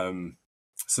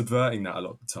subverting that a lot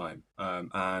of the time,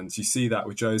 and you see that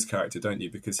with Joe's character, don't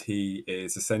you? Because he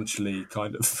is essentially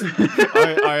kind of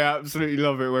I absolutely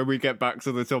love it when we get back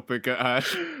to the topic at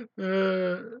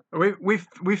hand.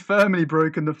 We've firmly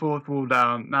broken the fourth wall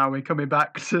down. Now we're coming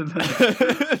back to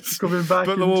coming back.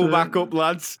 Put the wall back up,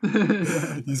 lads.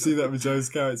 You see that with Joe's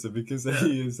character because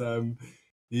he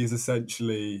is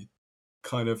essentially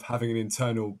kind of having an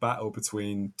internal battle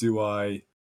between do I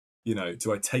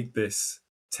take this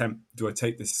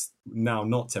now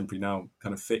not temporary, now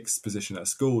kind of fixed position at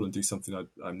school and do something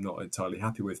I'm not entirely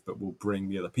happy with, but will bring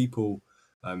the other people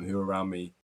who are around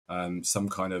me some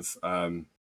kind of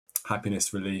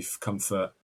happiness, relief,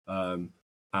 comfort, and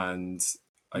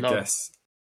I love. guess,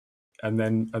 and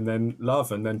then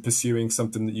love, and then pursuing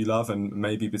something that you love, and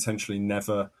maybe potentially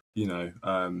never,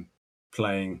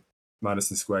 playing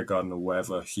Madison Square Garden or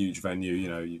whatever huge venue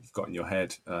you've got in your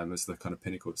head as the kind of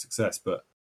pinnacle of success, but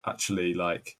actually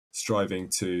like striving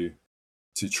to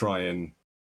try and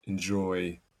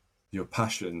enjoy your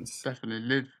passions.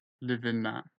 Definitely live in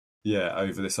that. Yeah,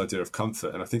 over this idea of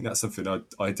comfort. And I think that's something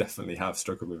I definitely have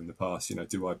struggled with in the past.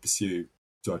 Do I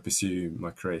pursue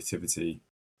my creativity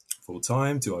full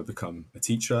time? Do I become a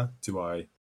teacher? Do I,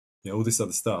 all this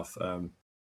other stuff.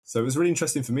 So it was really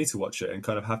interesting for me to watch it and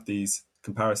kind of have these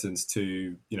comparisons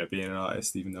to, being an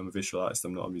artist, even though I'm a visual artist,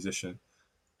 I'm not a musician.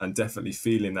 And definitely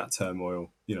feeling that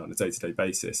turmoil, on a day-to-day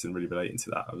basis and really relating to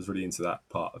that. I was really into that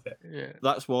part of it. Yeah.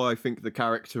 That's why I think the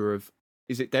character of,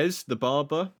 is it Des, the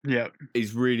barber? Yeah.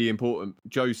 Is really important.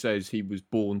 Joe says he was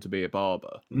born to be a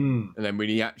barber. Mm. And then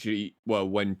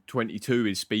when 22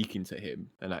 is speaking to him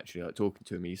and actually like talking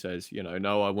to him, he says,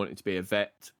 no, I wanted to be a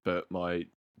vet, but my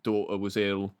daughter was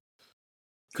ill.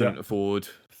 Couldn't afford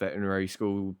veterinary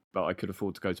school, but I could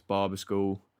afford to go to barber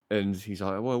school. And he's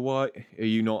like, well, why are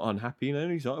you not unhappy? And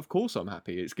he's like, of course I'm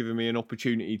happy. It's given me an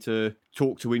opportunity to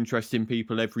talk to interesting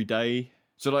people every day.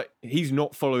 So like, he's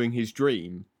not following his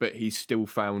dream, but he's still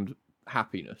found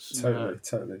happiness.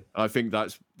 Totally. I think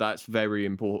that's very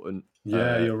important.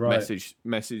 Yeah, you're right.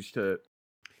 Message to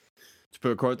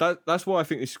put across. That's why I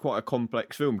think this is quite a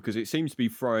complex film, because it seems to be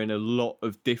throwing a lot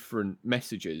of different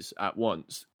messages at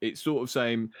once. It's sort of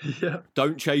saying,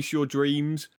 don't chase your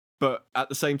dreams, but at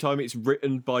the same time, it's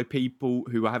written by people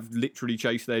who have literally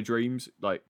chased their dreams.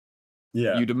 Like,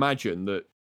 you'd imagine that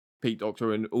Pete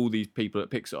Docter and all these people at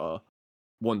Pixar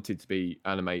wanted to be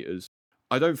animators.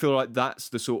 I don't feel like that's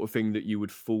the sort of thing that you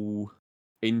would fall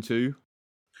into.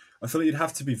 I feel like you'd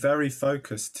have to be very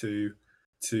focused to.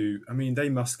 I mean, they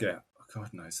must get,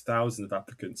 God knows, thousands of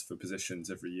applicants for positions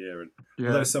every year. And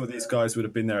although some of these guys would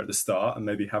have been there at the start and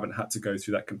maybe haven't had to go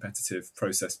through that competitive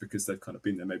process because they've kind of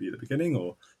been there maybe at the beginning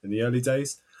or in the early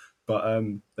days, but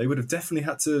they would have definitely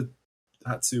had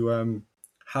to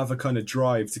have a kind of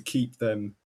drive to keep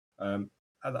them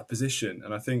at that position.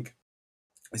 And I think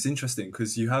it's interesting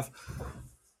because you have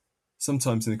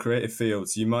sometimes in the creative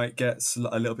fields, you might get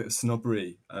a little bit of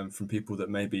snobbery from people that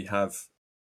maybe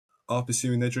are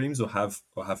pursuing their dreams or have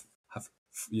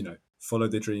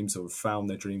followed their dreams or found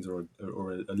their dreams or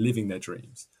are living their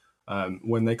dreams.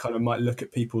 When they kind of might look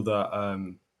at people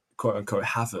that quote unquote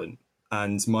haven't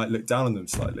and might look down on them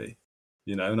slightly,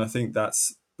 and I think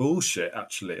that's bullshit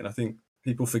actually. And I think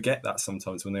people forget that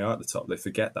sometimes when they are at the top, they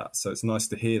forget that. So it's nice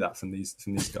to hear that from these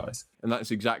guys. And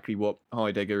that's exactly what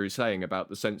Heidegger is saying about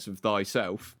the sense of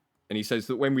thyself. And he says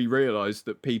that when we realise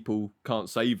that people can't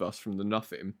save us from the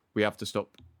nothing, we have to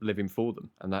stop living for them.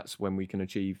 And that's when we can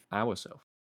achieve ourself.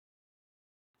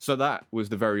 So that was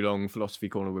the very long Philosophy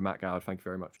Corner with Matt Goward. Thank you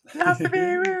very much.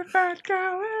 Philosophy with Matt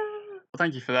Goward.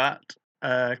 Thank you for that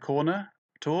corner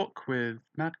talk with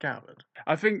Matt Goward.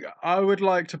 I think I would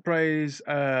like to praise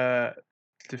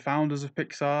the founders of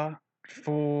Pixar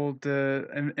for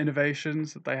the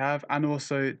innovations that they have, and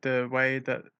also the way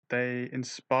that they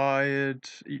inspired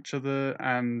each other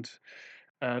and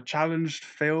challenged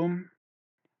film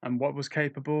and what was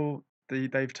capable.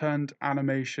 They've turned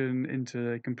animation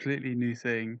into a completely new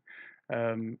thing,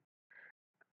 and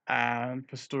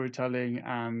for storytelling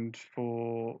and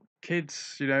for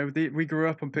kids. We grew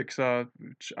up on Pixar.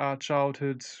 Our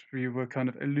childhoods, we were kind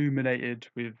of illuminated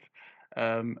with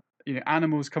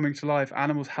animals coming to life,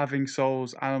 animals having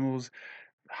souls, animals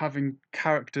having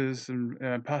characters and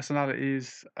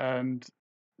personalities, and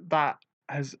that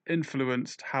has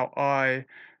influenced how I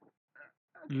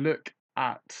look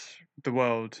at the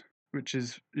world, which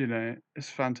is it's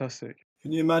fantastic.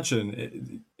 Can you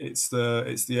imagine it's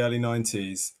the early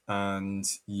 90s and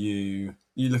you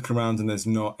look around and there's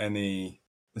not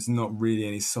really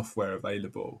any software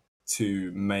available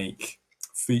to make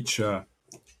feature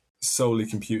solely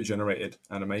computer generated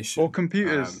animation or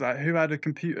computers. Like, who had a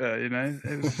computer?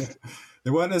 It was...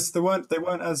 they weren't as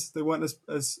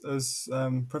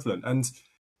prevalent,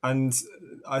 and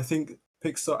I think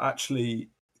Pixar actually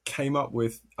came up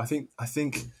with I think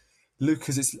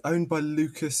Lucas, it's owned by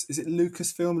Lucas. Is it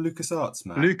Lucasfilm, LucasArts,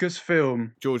 man?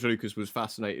 Lucasfilm. George Lucas was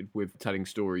fascinated with telling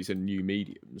stories in new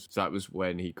mediums. So that was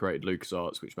when he created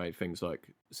LucasArts, which made things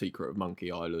like Secret of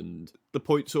Monkey Island, the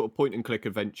point and click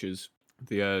adventures,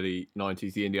 the early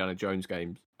 90s, the Indiana Jones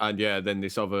games. And then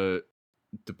this other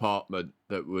department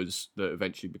that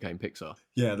eventually became Pixar.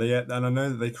 Yeah, and I know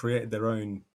that they created their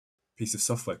own piece of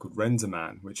software called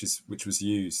RenderMan, which was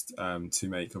used to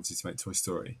make Toy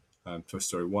Story. Toy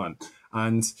Story 1,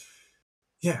 and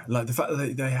like the fact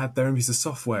that they had their own piece of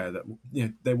software that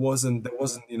there wasn't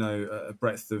a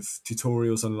breadth of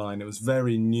tutorials online. It was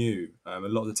very new. A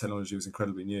lot of the technology was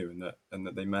incredibly new, and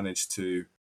that they managed to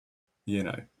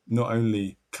not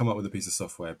only come up with a piece of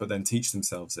software but then teach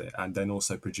themselves it and then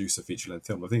also produce a feature-length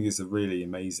film. I think it's a really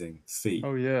amazing feat.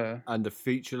 Oh yeah, and a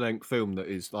feature-length film that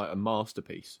is like a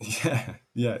masterpiece.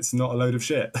 Yeah, it's not a load of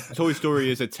shit. Toy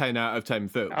Story is a 10 out of 10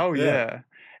 film. Oh yeah.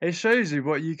 It shows you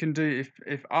what you can do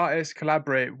if artists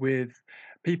collaborate with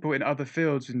people in other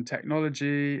fields in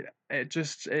technology. It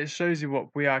shows you what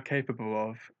we are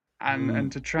capable of,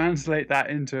 and to translate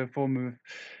that into a form of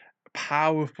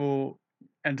powerful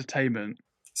entertainment.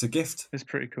 It's a gift. It's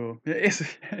pretty cool. It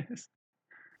is.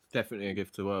 Definitely a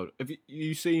gift to the world. Have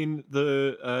you seen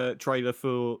the trailer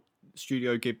for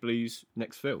Studio Ghibli's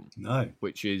next film? No.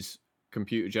 Which is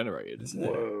computer generated.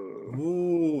 Whoa.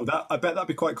 Ooh, I bet that'd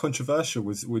be quite controversial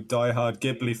with diehard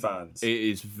Ghibli fans. It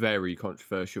is very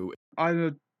controversial.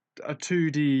 I'm a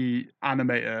 2D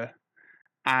animator,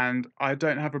 and I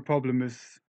don't have a problem with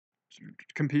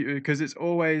computer because it's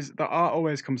always the art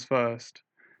always comes first.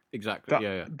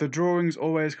 Exactly. The drawings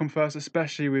always come first,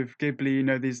 especially with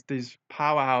Ghibli. These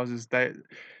powerhouses.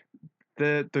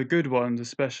 The good ones,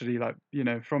 especially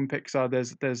from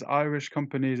Pixar. There's Irish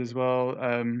companies as well.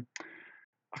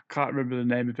 I can't remember the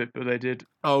name of it, but they did.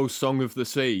 Oh, Song of the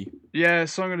Sea. Yeah,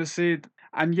 Song of the Sea,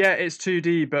 and yeah, it's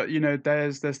 2D, but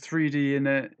there's 3D in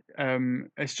it.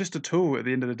 It's just a tool at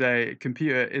the end of the day. A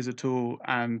computer is a tool,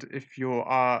 and if your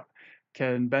art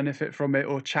can benefit from it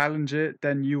or challenge it,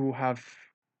 then you will have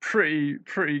pretty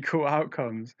cool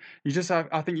outcomes.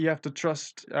 I think you have to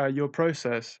trust your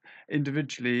process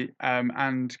individually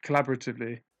and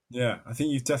collaboratively. Yeah, I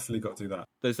think you've definitely got to do that.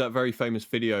 There's that very famous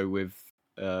video with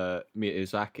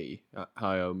Miyazaki,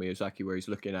 Hayao Miyazaki, where he's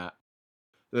looking at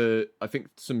I think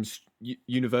some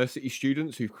university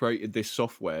students who've created this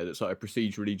software that's like a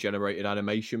procedurally generated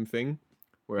animation thing,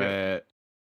 where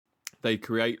they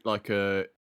create like they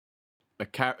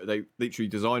literally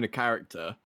design a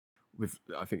character with,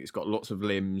 I think it's got lots of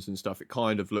limbs and stuff. It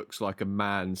kind of looks like a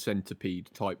man centipede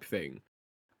type thing,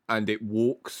 and it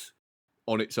walks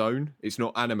on its own. It's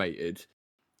not animated.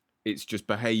 It's just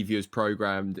behaviors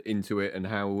programmed into it and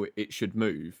how it should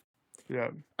move. Yeah.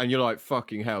 And you're like,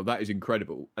 fucking hell, that is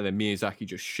incredible. And then Miyazaki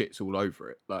just shits all over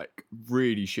it, like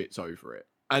really shits over it.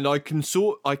 And I can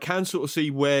sort of see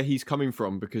where he's coming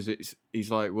from, because he's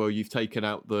like, well, you've taken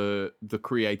out the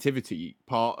creativity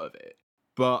part of it.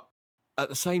 But at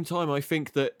the same time, I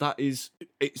think it's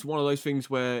one of those things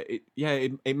where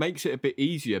it makes it a bit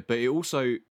easier, but it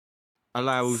also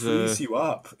allows frees you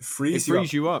up. It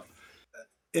frees you up.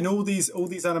 In all these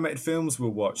animated films we'll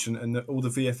watch and all the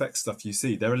VFX stuff you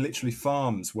see, there are literally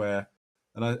farms where,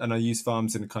 and I use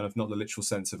farms in kind of not the literal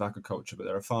sense of agriculture, but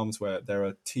there are farms where there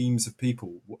are teams of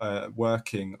people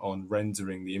working on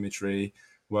rendering the imagery,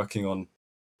 working on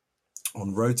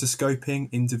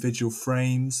rotoscoping individual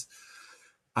frames,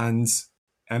 and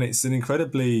it's an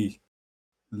incredibly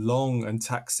long and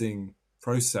taxing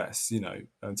process,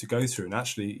 to go through, and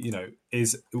actually,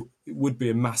 it would be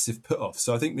a massive put off.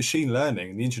 So I think machine learning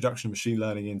and the introduction of machine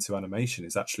learning into animation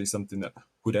is actually something that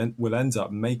will end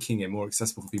up making it more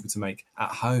accessible for people to make at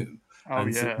home,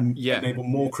 enable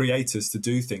more creators to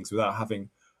do things without having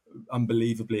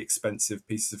unbelievably expensive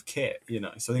pieces of kit. So I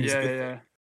think it's a good thing.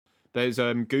 There's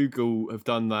Google have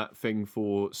done that thing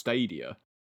for Stadia,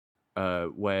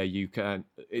 where you can.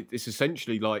 It's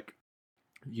essentially like,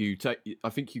 I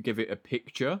think you give it a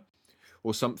picture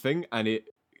or something, and it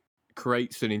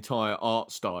creates an entire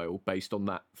art style based on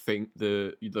that thing,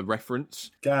 the reference.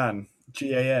 GAN,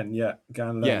 GAN,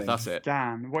 GAN learning. Yeah, that's it.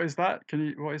 GAN. What is that?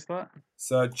 What is that?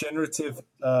 So generative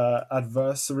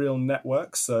adversarial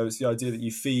networks. So it's the idea that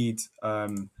you feed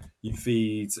an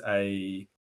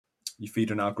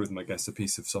algorithm, I guess, a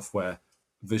piece of software,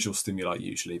 visual stimuli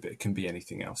usually, but it can be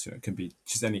anything else. It can be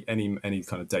just any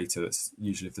kind of data that's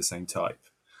usually of the same type,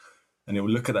 and it will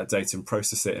look at that data and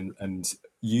process it and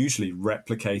usually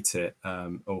replicate it,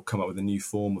 or come up with a new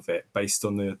form of it based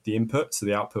on the input. So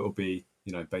the output will be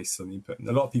based on the input. And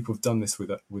a lot of people have done this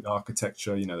with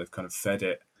architecture. They've kind of fed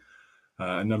it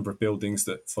a number of buildings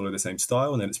that follow the same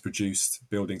style, and then it's produced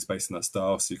buildings based on that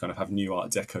style. So you kind of have new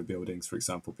Art Deco buildings, for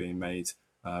example, being made,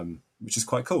 which is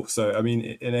quite cool. So, I mean,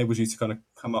 it enables you to kind of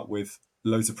come up with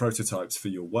loads of prototypes for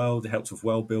your world. It helps with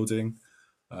world building,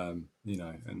 and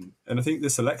I think the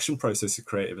selection process is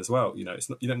creative as well. It's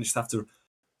not, you don't just have to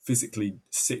physically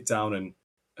sit down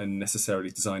and necessarily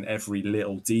design every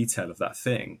little detail of that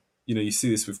thing. You see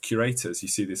this with curators. You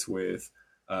see this with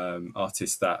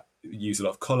artists that use a lot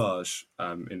of collage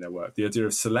in their work. The idea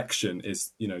of selection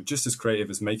is, just as creative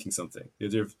as making something. The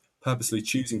idea of purposely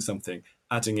choosing something,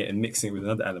 adding it and mixing it with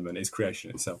another element is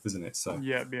creation itself, isn't it? So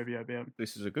yeah.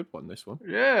 This is a good one, this one.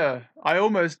 Yeah. I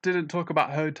almost didn't talk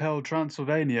about Hotel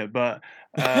Transylvania, but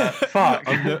fuck.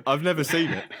 I've never seen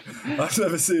it. I've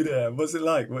never seen it. What's it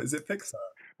like? What is it, Pixar?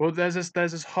 Well, there's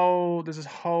this whole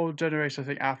generation, I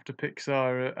think, after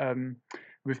Pixar,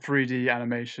 with 3D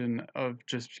animation of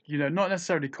just, not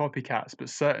necessarily copycats, but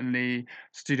certainly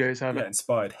studios heavily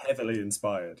inspired,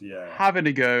 having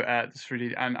a go at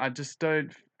 3D. And I just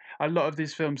don't, a lot of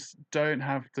these films don't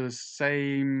have the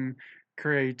same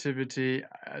creativity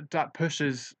that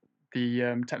pushes the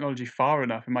technology far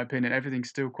enough, in my opinion. Everything's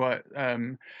still quite,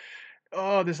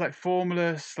 there's like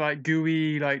formless, like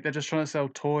gooey, like they're just trying to sell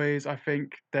toys. I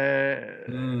think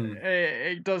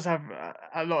it does have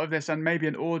a lot of this, and maybe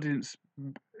an audience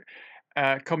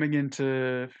coming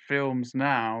into films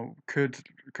now could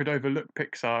overlook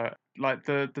Pixar, like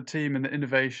the team and the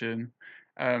innovation,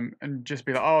 and just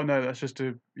be like, oh no, that's just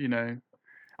I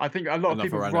think a lot of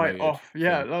people write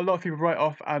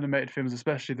off animated films,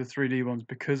 especially the 3D ones,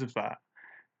 because of that.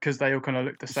 Because they all kind of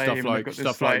look the same.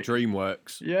 Stuff like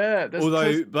DreamWorks. Yeah.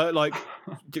 But like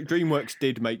DreamWorks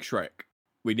did make Shrek.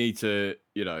 We need to,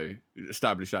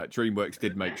 establish that DreamWorks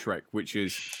did make Shrek, which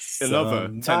is another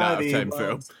 10 out of 10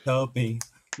 film. Help me.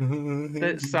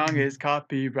 This song is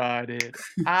copyrighted.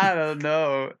 I don't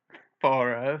know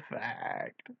for a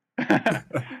fact.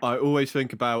 I always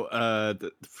think about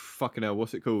fucking hell,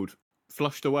 what's it called?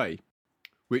 Flushed Away,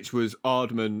 which was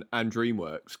Aardman and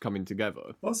DreamWorks coming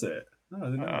together. Was it? No, I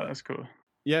didn't know that. That's cool.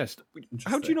 Yes.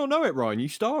 How do you not know it, Ryan? You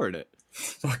star in it.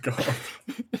 Fuck off.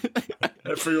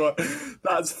 Everyone,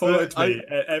 that's followed me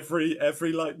at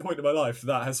every like point of my life.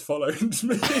 That has followed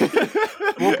me.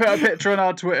 We'll put a picture on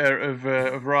our Twitter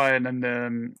of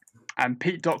Ryan and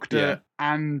Pete Docter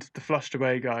and the Flushed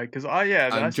Away guy because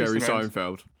and Jerry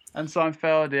Seinfeld. And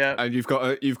Seinfeld, yeah. And you've got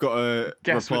a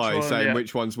Guess reply which one, saying yeah.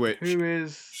 which one's which. Who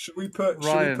is? Should we put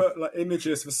like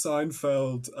images for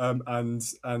Seinfeld and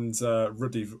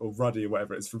Ruddy or Oh.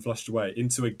 whatever it is from Flushed Away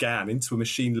into a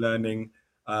machine learning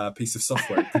piece of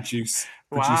software produce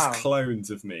clones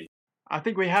of me. I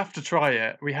think we have to try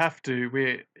it. We have to.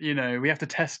 We have to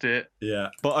test it. Yeah.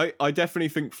 But I definitely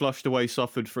think Flushed Away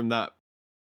suffered from that.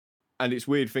 And it's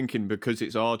weird thinking because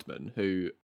it's Aardman who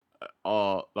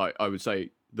are, like, I would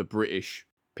say, the British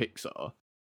Pixar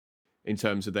in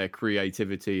terms of their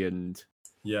creativity and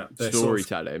they're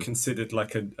storytelling. Sort of considered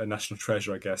like a national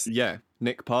treasure, I guess. Yeah.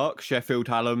 Nick Park, Sheffield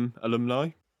Hallam alumni.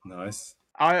 Nice.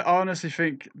 I honestly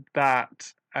think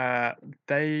that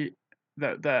the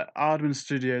Aardman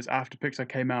Studios after Pixar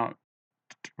came out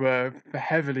were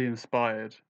heavily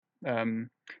inspired.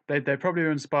 They probably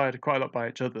were inspired quite a lot by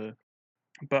each other,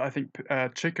 but I think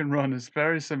Chicken Run is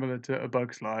very similar to A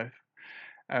Bug's Life.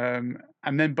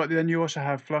 But then you also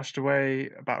have Flushed Away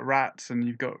about rats, and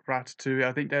you've got Ratatouille.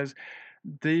 I think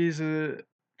these are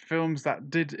films that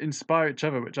did inspire each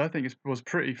other, which I think was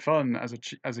pretty fun as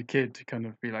a kid to kind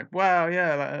of be like, wow,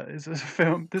 yeah, it's a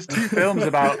film. There's two films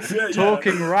about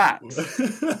talking rats.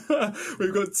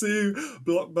 We've got two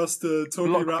blockbuster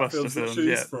talking rat films to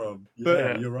choose from.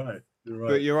 Yeah, you're right.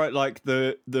 But you're right. Like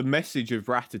the message of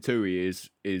Ratatouille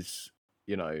is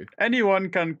anyone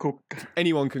can cook.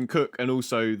 Anyone can cook, and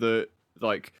also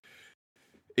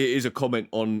it is a comment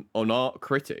on art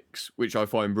critics, which I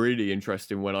find really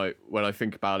interesting when I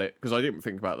think about it, because I didn't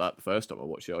think about that the first time I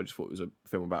watched it. I just thought it was a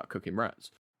film about cooking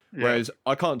rats. Yeah. Whereas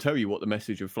I can't tell you what the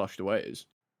message of Flushed Away is.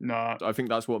 No, I think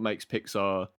that's what makes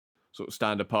Pixar sort of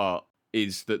stand apart,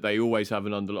 is that they always have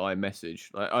an underlying message.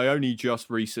 Like, I only just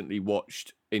recently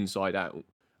watched Inside Out.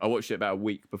 I watched it about a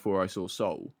week before I saw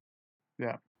Soul.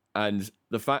 Yeah. And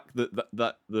the fact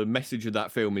that the message of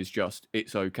that film is just,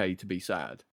 it's okay to be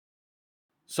sad.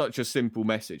 Such a simple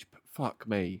message, but fuck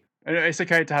me. It's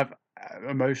okay to have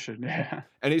emotion, yeah.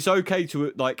 And it's okay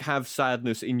to have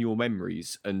sadness in your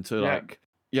memories and to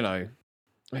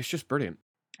it's just brilliant.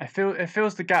 It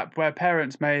fills the gap where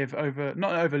parents may have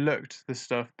not overlooked this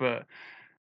stuff, but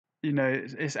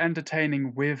it's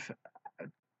entertaining with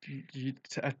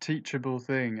a teachable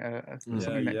thing,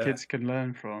 something that kids can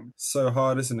learn from. So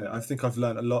hard, isn't it? I think I've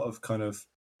learned a lot of kind of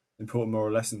important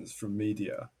moral lessons from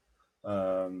media,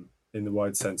 in the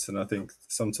wide sense, and I think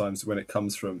sometimes when it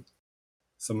comes from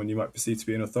someone you might perceive to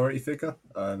be an authority figure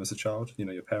as a child,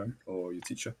 your parent or your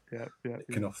teacher, it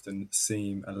can often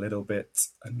seem a little bit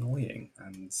annoying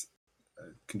and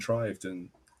contrived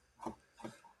and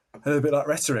a little bit like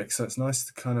rhetoric. So it's nice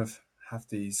to kind of have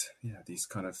these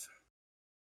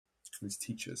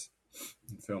teachers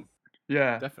in film.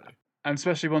 Yeah, definitely, and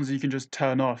especially ones that you can just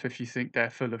turn off if you think they're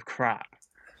full of crap.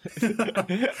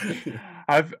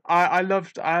 I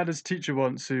had this teacher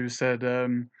once who said,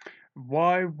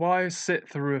 why sit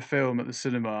through a film at the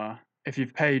cinema if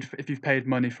you've paid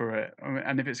money for it,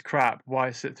 and if it's crap, why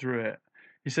sit through it?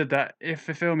 He said that if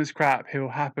the film is crap, he'll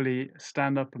happily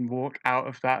stand up and walk out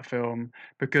of that film,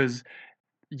 because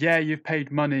you've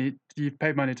paid money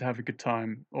to have a good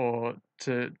time or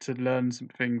to learn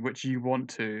something which you want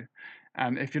to,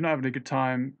 and if you're not having a good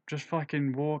time, just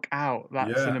fucking walk out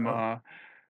that cinema.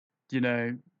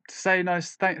 Say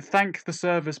nice, thank the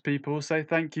service people, say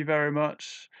thank you very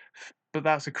much, but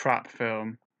that's a crap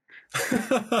film.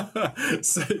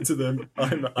 Say to them,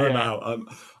 I'm out.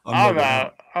 I'm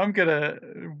out. I'm gonna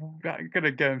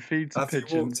go and feed some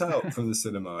pigeons. Have you walked out from the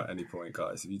cinema at any point,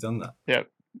 guys? Have you done that? Yep,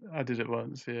 I did it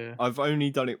once. Yeah, I've only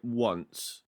done it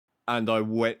once, and I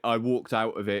walked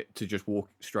out of it to just walk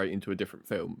straight into a different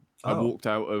film. I walked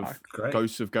out of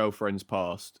Ghosts of Girlfriends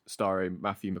Past, starring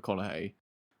Matthew McConaughey,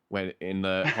 when in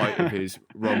the height of his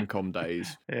rom-com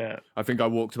days. Yeah. I think I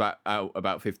walked out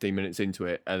about 15 minutes into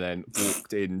it and then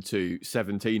walked into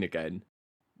 17 again,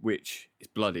 which is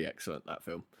bloody excellent, that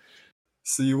film.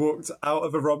 So you walked out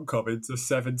of a rom-com into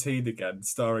 17 again,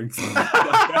 starring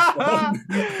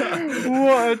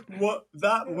What?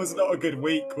 That was not a good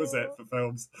week, was it, for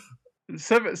films?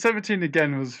 17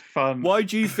 again was fun. Why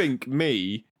do you think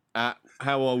me at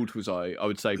how old was I? I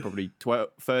would say probably 12,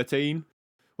 13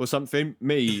 or something.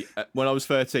 Me, when I was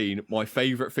 13, my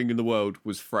favourite thing in the world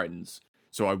was Friends.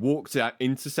 So I walked out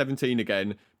into 17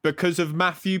 again because of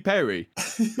Matthew Perry.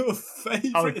 Your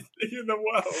favourite thing in the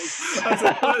world as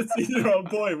a 13-year-old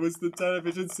boy was the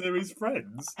television series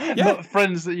Friends. Not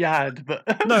Friends that you had, but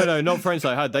No, not Friends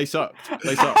I had. They sucked.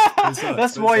 They sucked.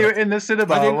 that's why you're in the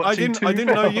cinema. I didn't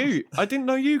know you. I didn't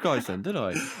know you guys then, did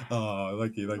I? Oh,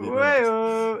 thank you.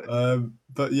 Well,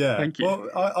 But yeah, Thank you. well,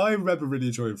 I remember really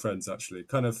enjoying Friends. Actually,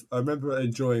 I remember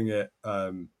enjoying it,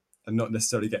 and not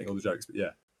necessarily getting all the jokes, but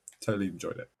yeah, totally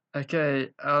enjoyed it. okay,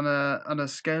 on a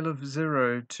scale of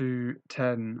 0 to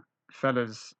 10,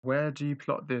 fellas, where do you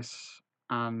plot this?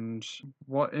 And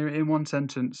what in one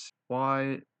sentence,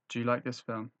 why do you like this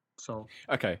film? So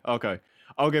Okay.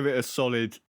 I'll give it a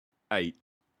solid 8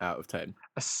 out of 10.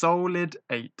 a solid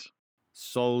 8.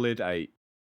 Solid 8.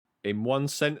 In one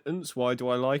sentence, why do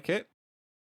I like it?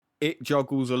 It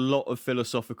juggles a lot of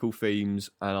philosophical themes,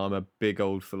 and I'm a big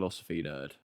old philosophy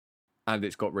nerd. And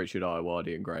it's got Richard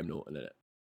Ayoade and Graham Norton in it.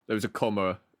 There was a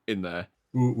comma in there.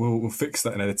 We'll fix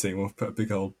that in editing. We'll put a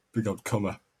big old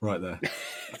comma right there.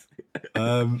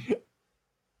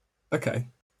 Okay,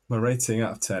 my rating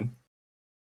out of 10.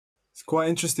 It's quite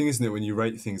interesting, isn't it, when you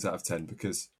rate things out of 10,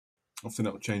 because often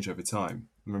it will change over time.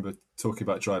 I remember talking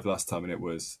about Drive last time, and it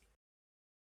was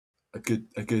a good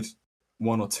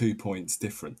 1 or 2 points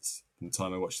difference from the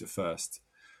time I watched it first,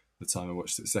 the time I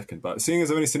watched it second. But seeing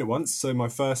as I've only seen it once, so my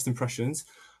first impressions,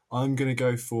 I'm going to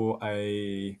go for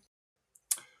I'm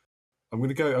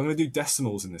going to do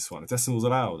decimals in this one. Are decimals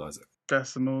allowed, Isaac?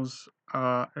 Decimals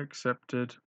are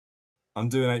accepted. I'm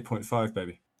doing 8.5,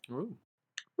 baby. Ooh.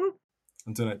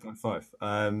 I'm doing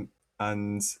 8.5.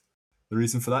 And the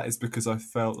reason for that is because I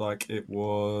felt like it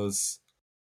was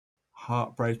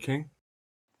heartbreaking,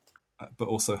 but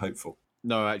also hopeful.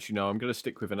 No, actually, no. I'm going to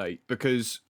stick with an 8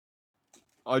 because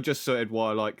I just said why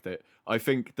I liked it. I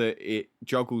think that it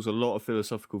juggles a lot of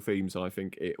philosophical themes, and I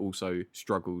think it also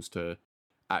struggles to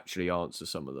actually answer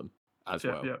some of them as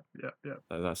well. Yeah.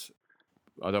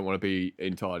 I don't want to be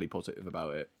entirely positive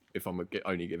about it if I'm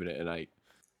only giving it an 8.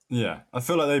 Yeah, I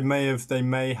feel like they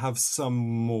may have some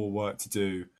more work to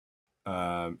do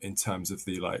in terms of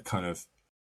the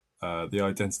the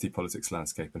identity politics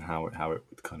landscape and how it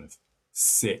would kind of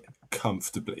sit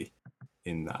comfortably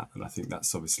in that. And I think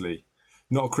that's obviously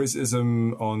not a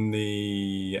criticism on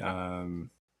the.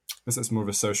 I guess that's more of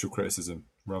a social criticism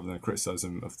rather than a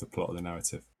criticism of the plot of the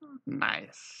narrative.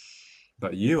 Nice.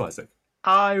 But you, Isaac.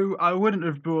 I wouldn't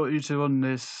have brought you two on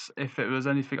this if it was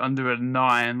anything under a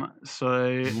 9. So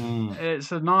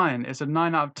it's a 9. It's a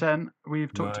 9 out of 10.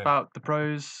 We've talked Right. about the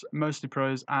pros, mostly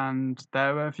pros, and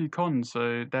there were a few cons.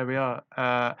 So there we are.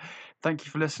 Thank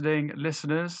you for listening,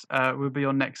 listeners. We'll be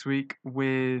on next week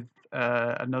with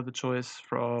another choice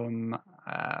from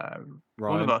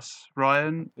one of us.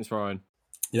 Ryan. It's Ryan.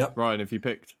 Yep. Ryan, have you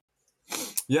picked?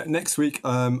 Yeah, next week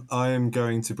I am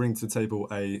going to bring to the table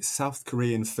a South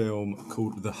Korean film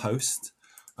called The Host.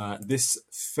 This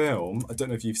film, I don't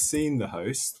know if you've seen The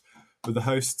Host, but The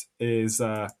Host is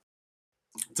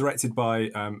directed by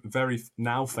very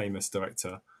now famous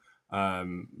director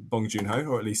Bong Joon-ho,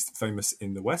 or at least famous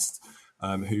in the West,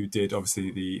 who did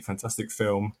obviously the fantastic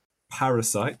film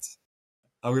Parasite.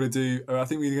 I think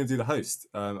we're going to do The Host.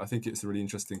 I think it's a really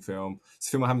interesting film. It's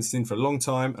a film I haven't seen for a long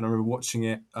time, and I remember watching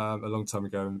it a long time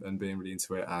ago and being really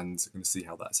into it, and I'm going to see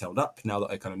how that's held up now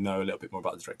that I kind of know a little bit more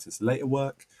about the director's later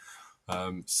work.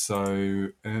 So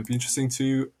it'd be interesting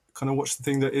to kind of watch the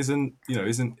thing that isn't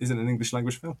an English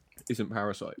language film. Isn't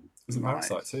Parasite. Isn't Nice.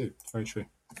 Parasite too. Very true.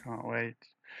 Can't wait.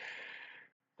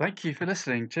 Thank you for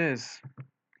listening. Cheers.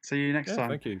 See you next time.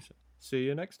 Thank you. See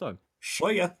you next time.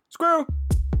 Schweiger. Squirrel!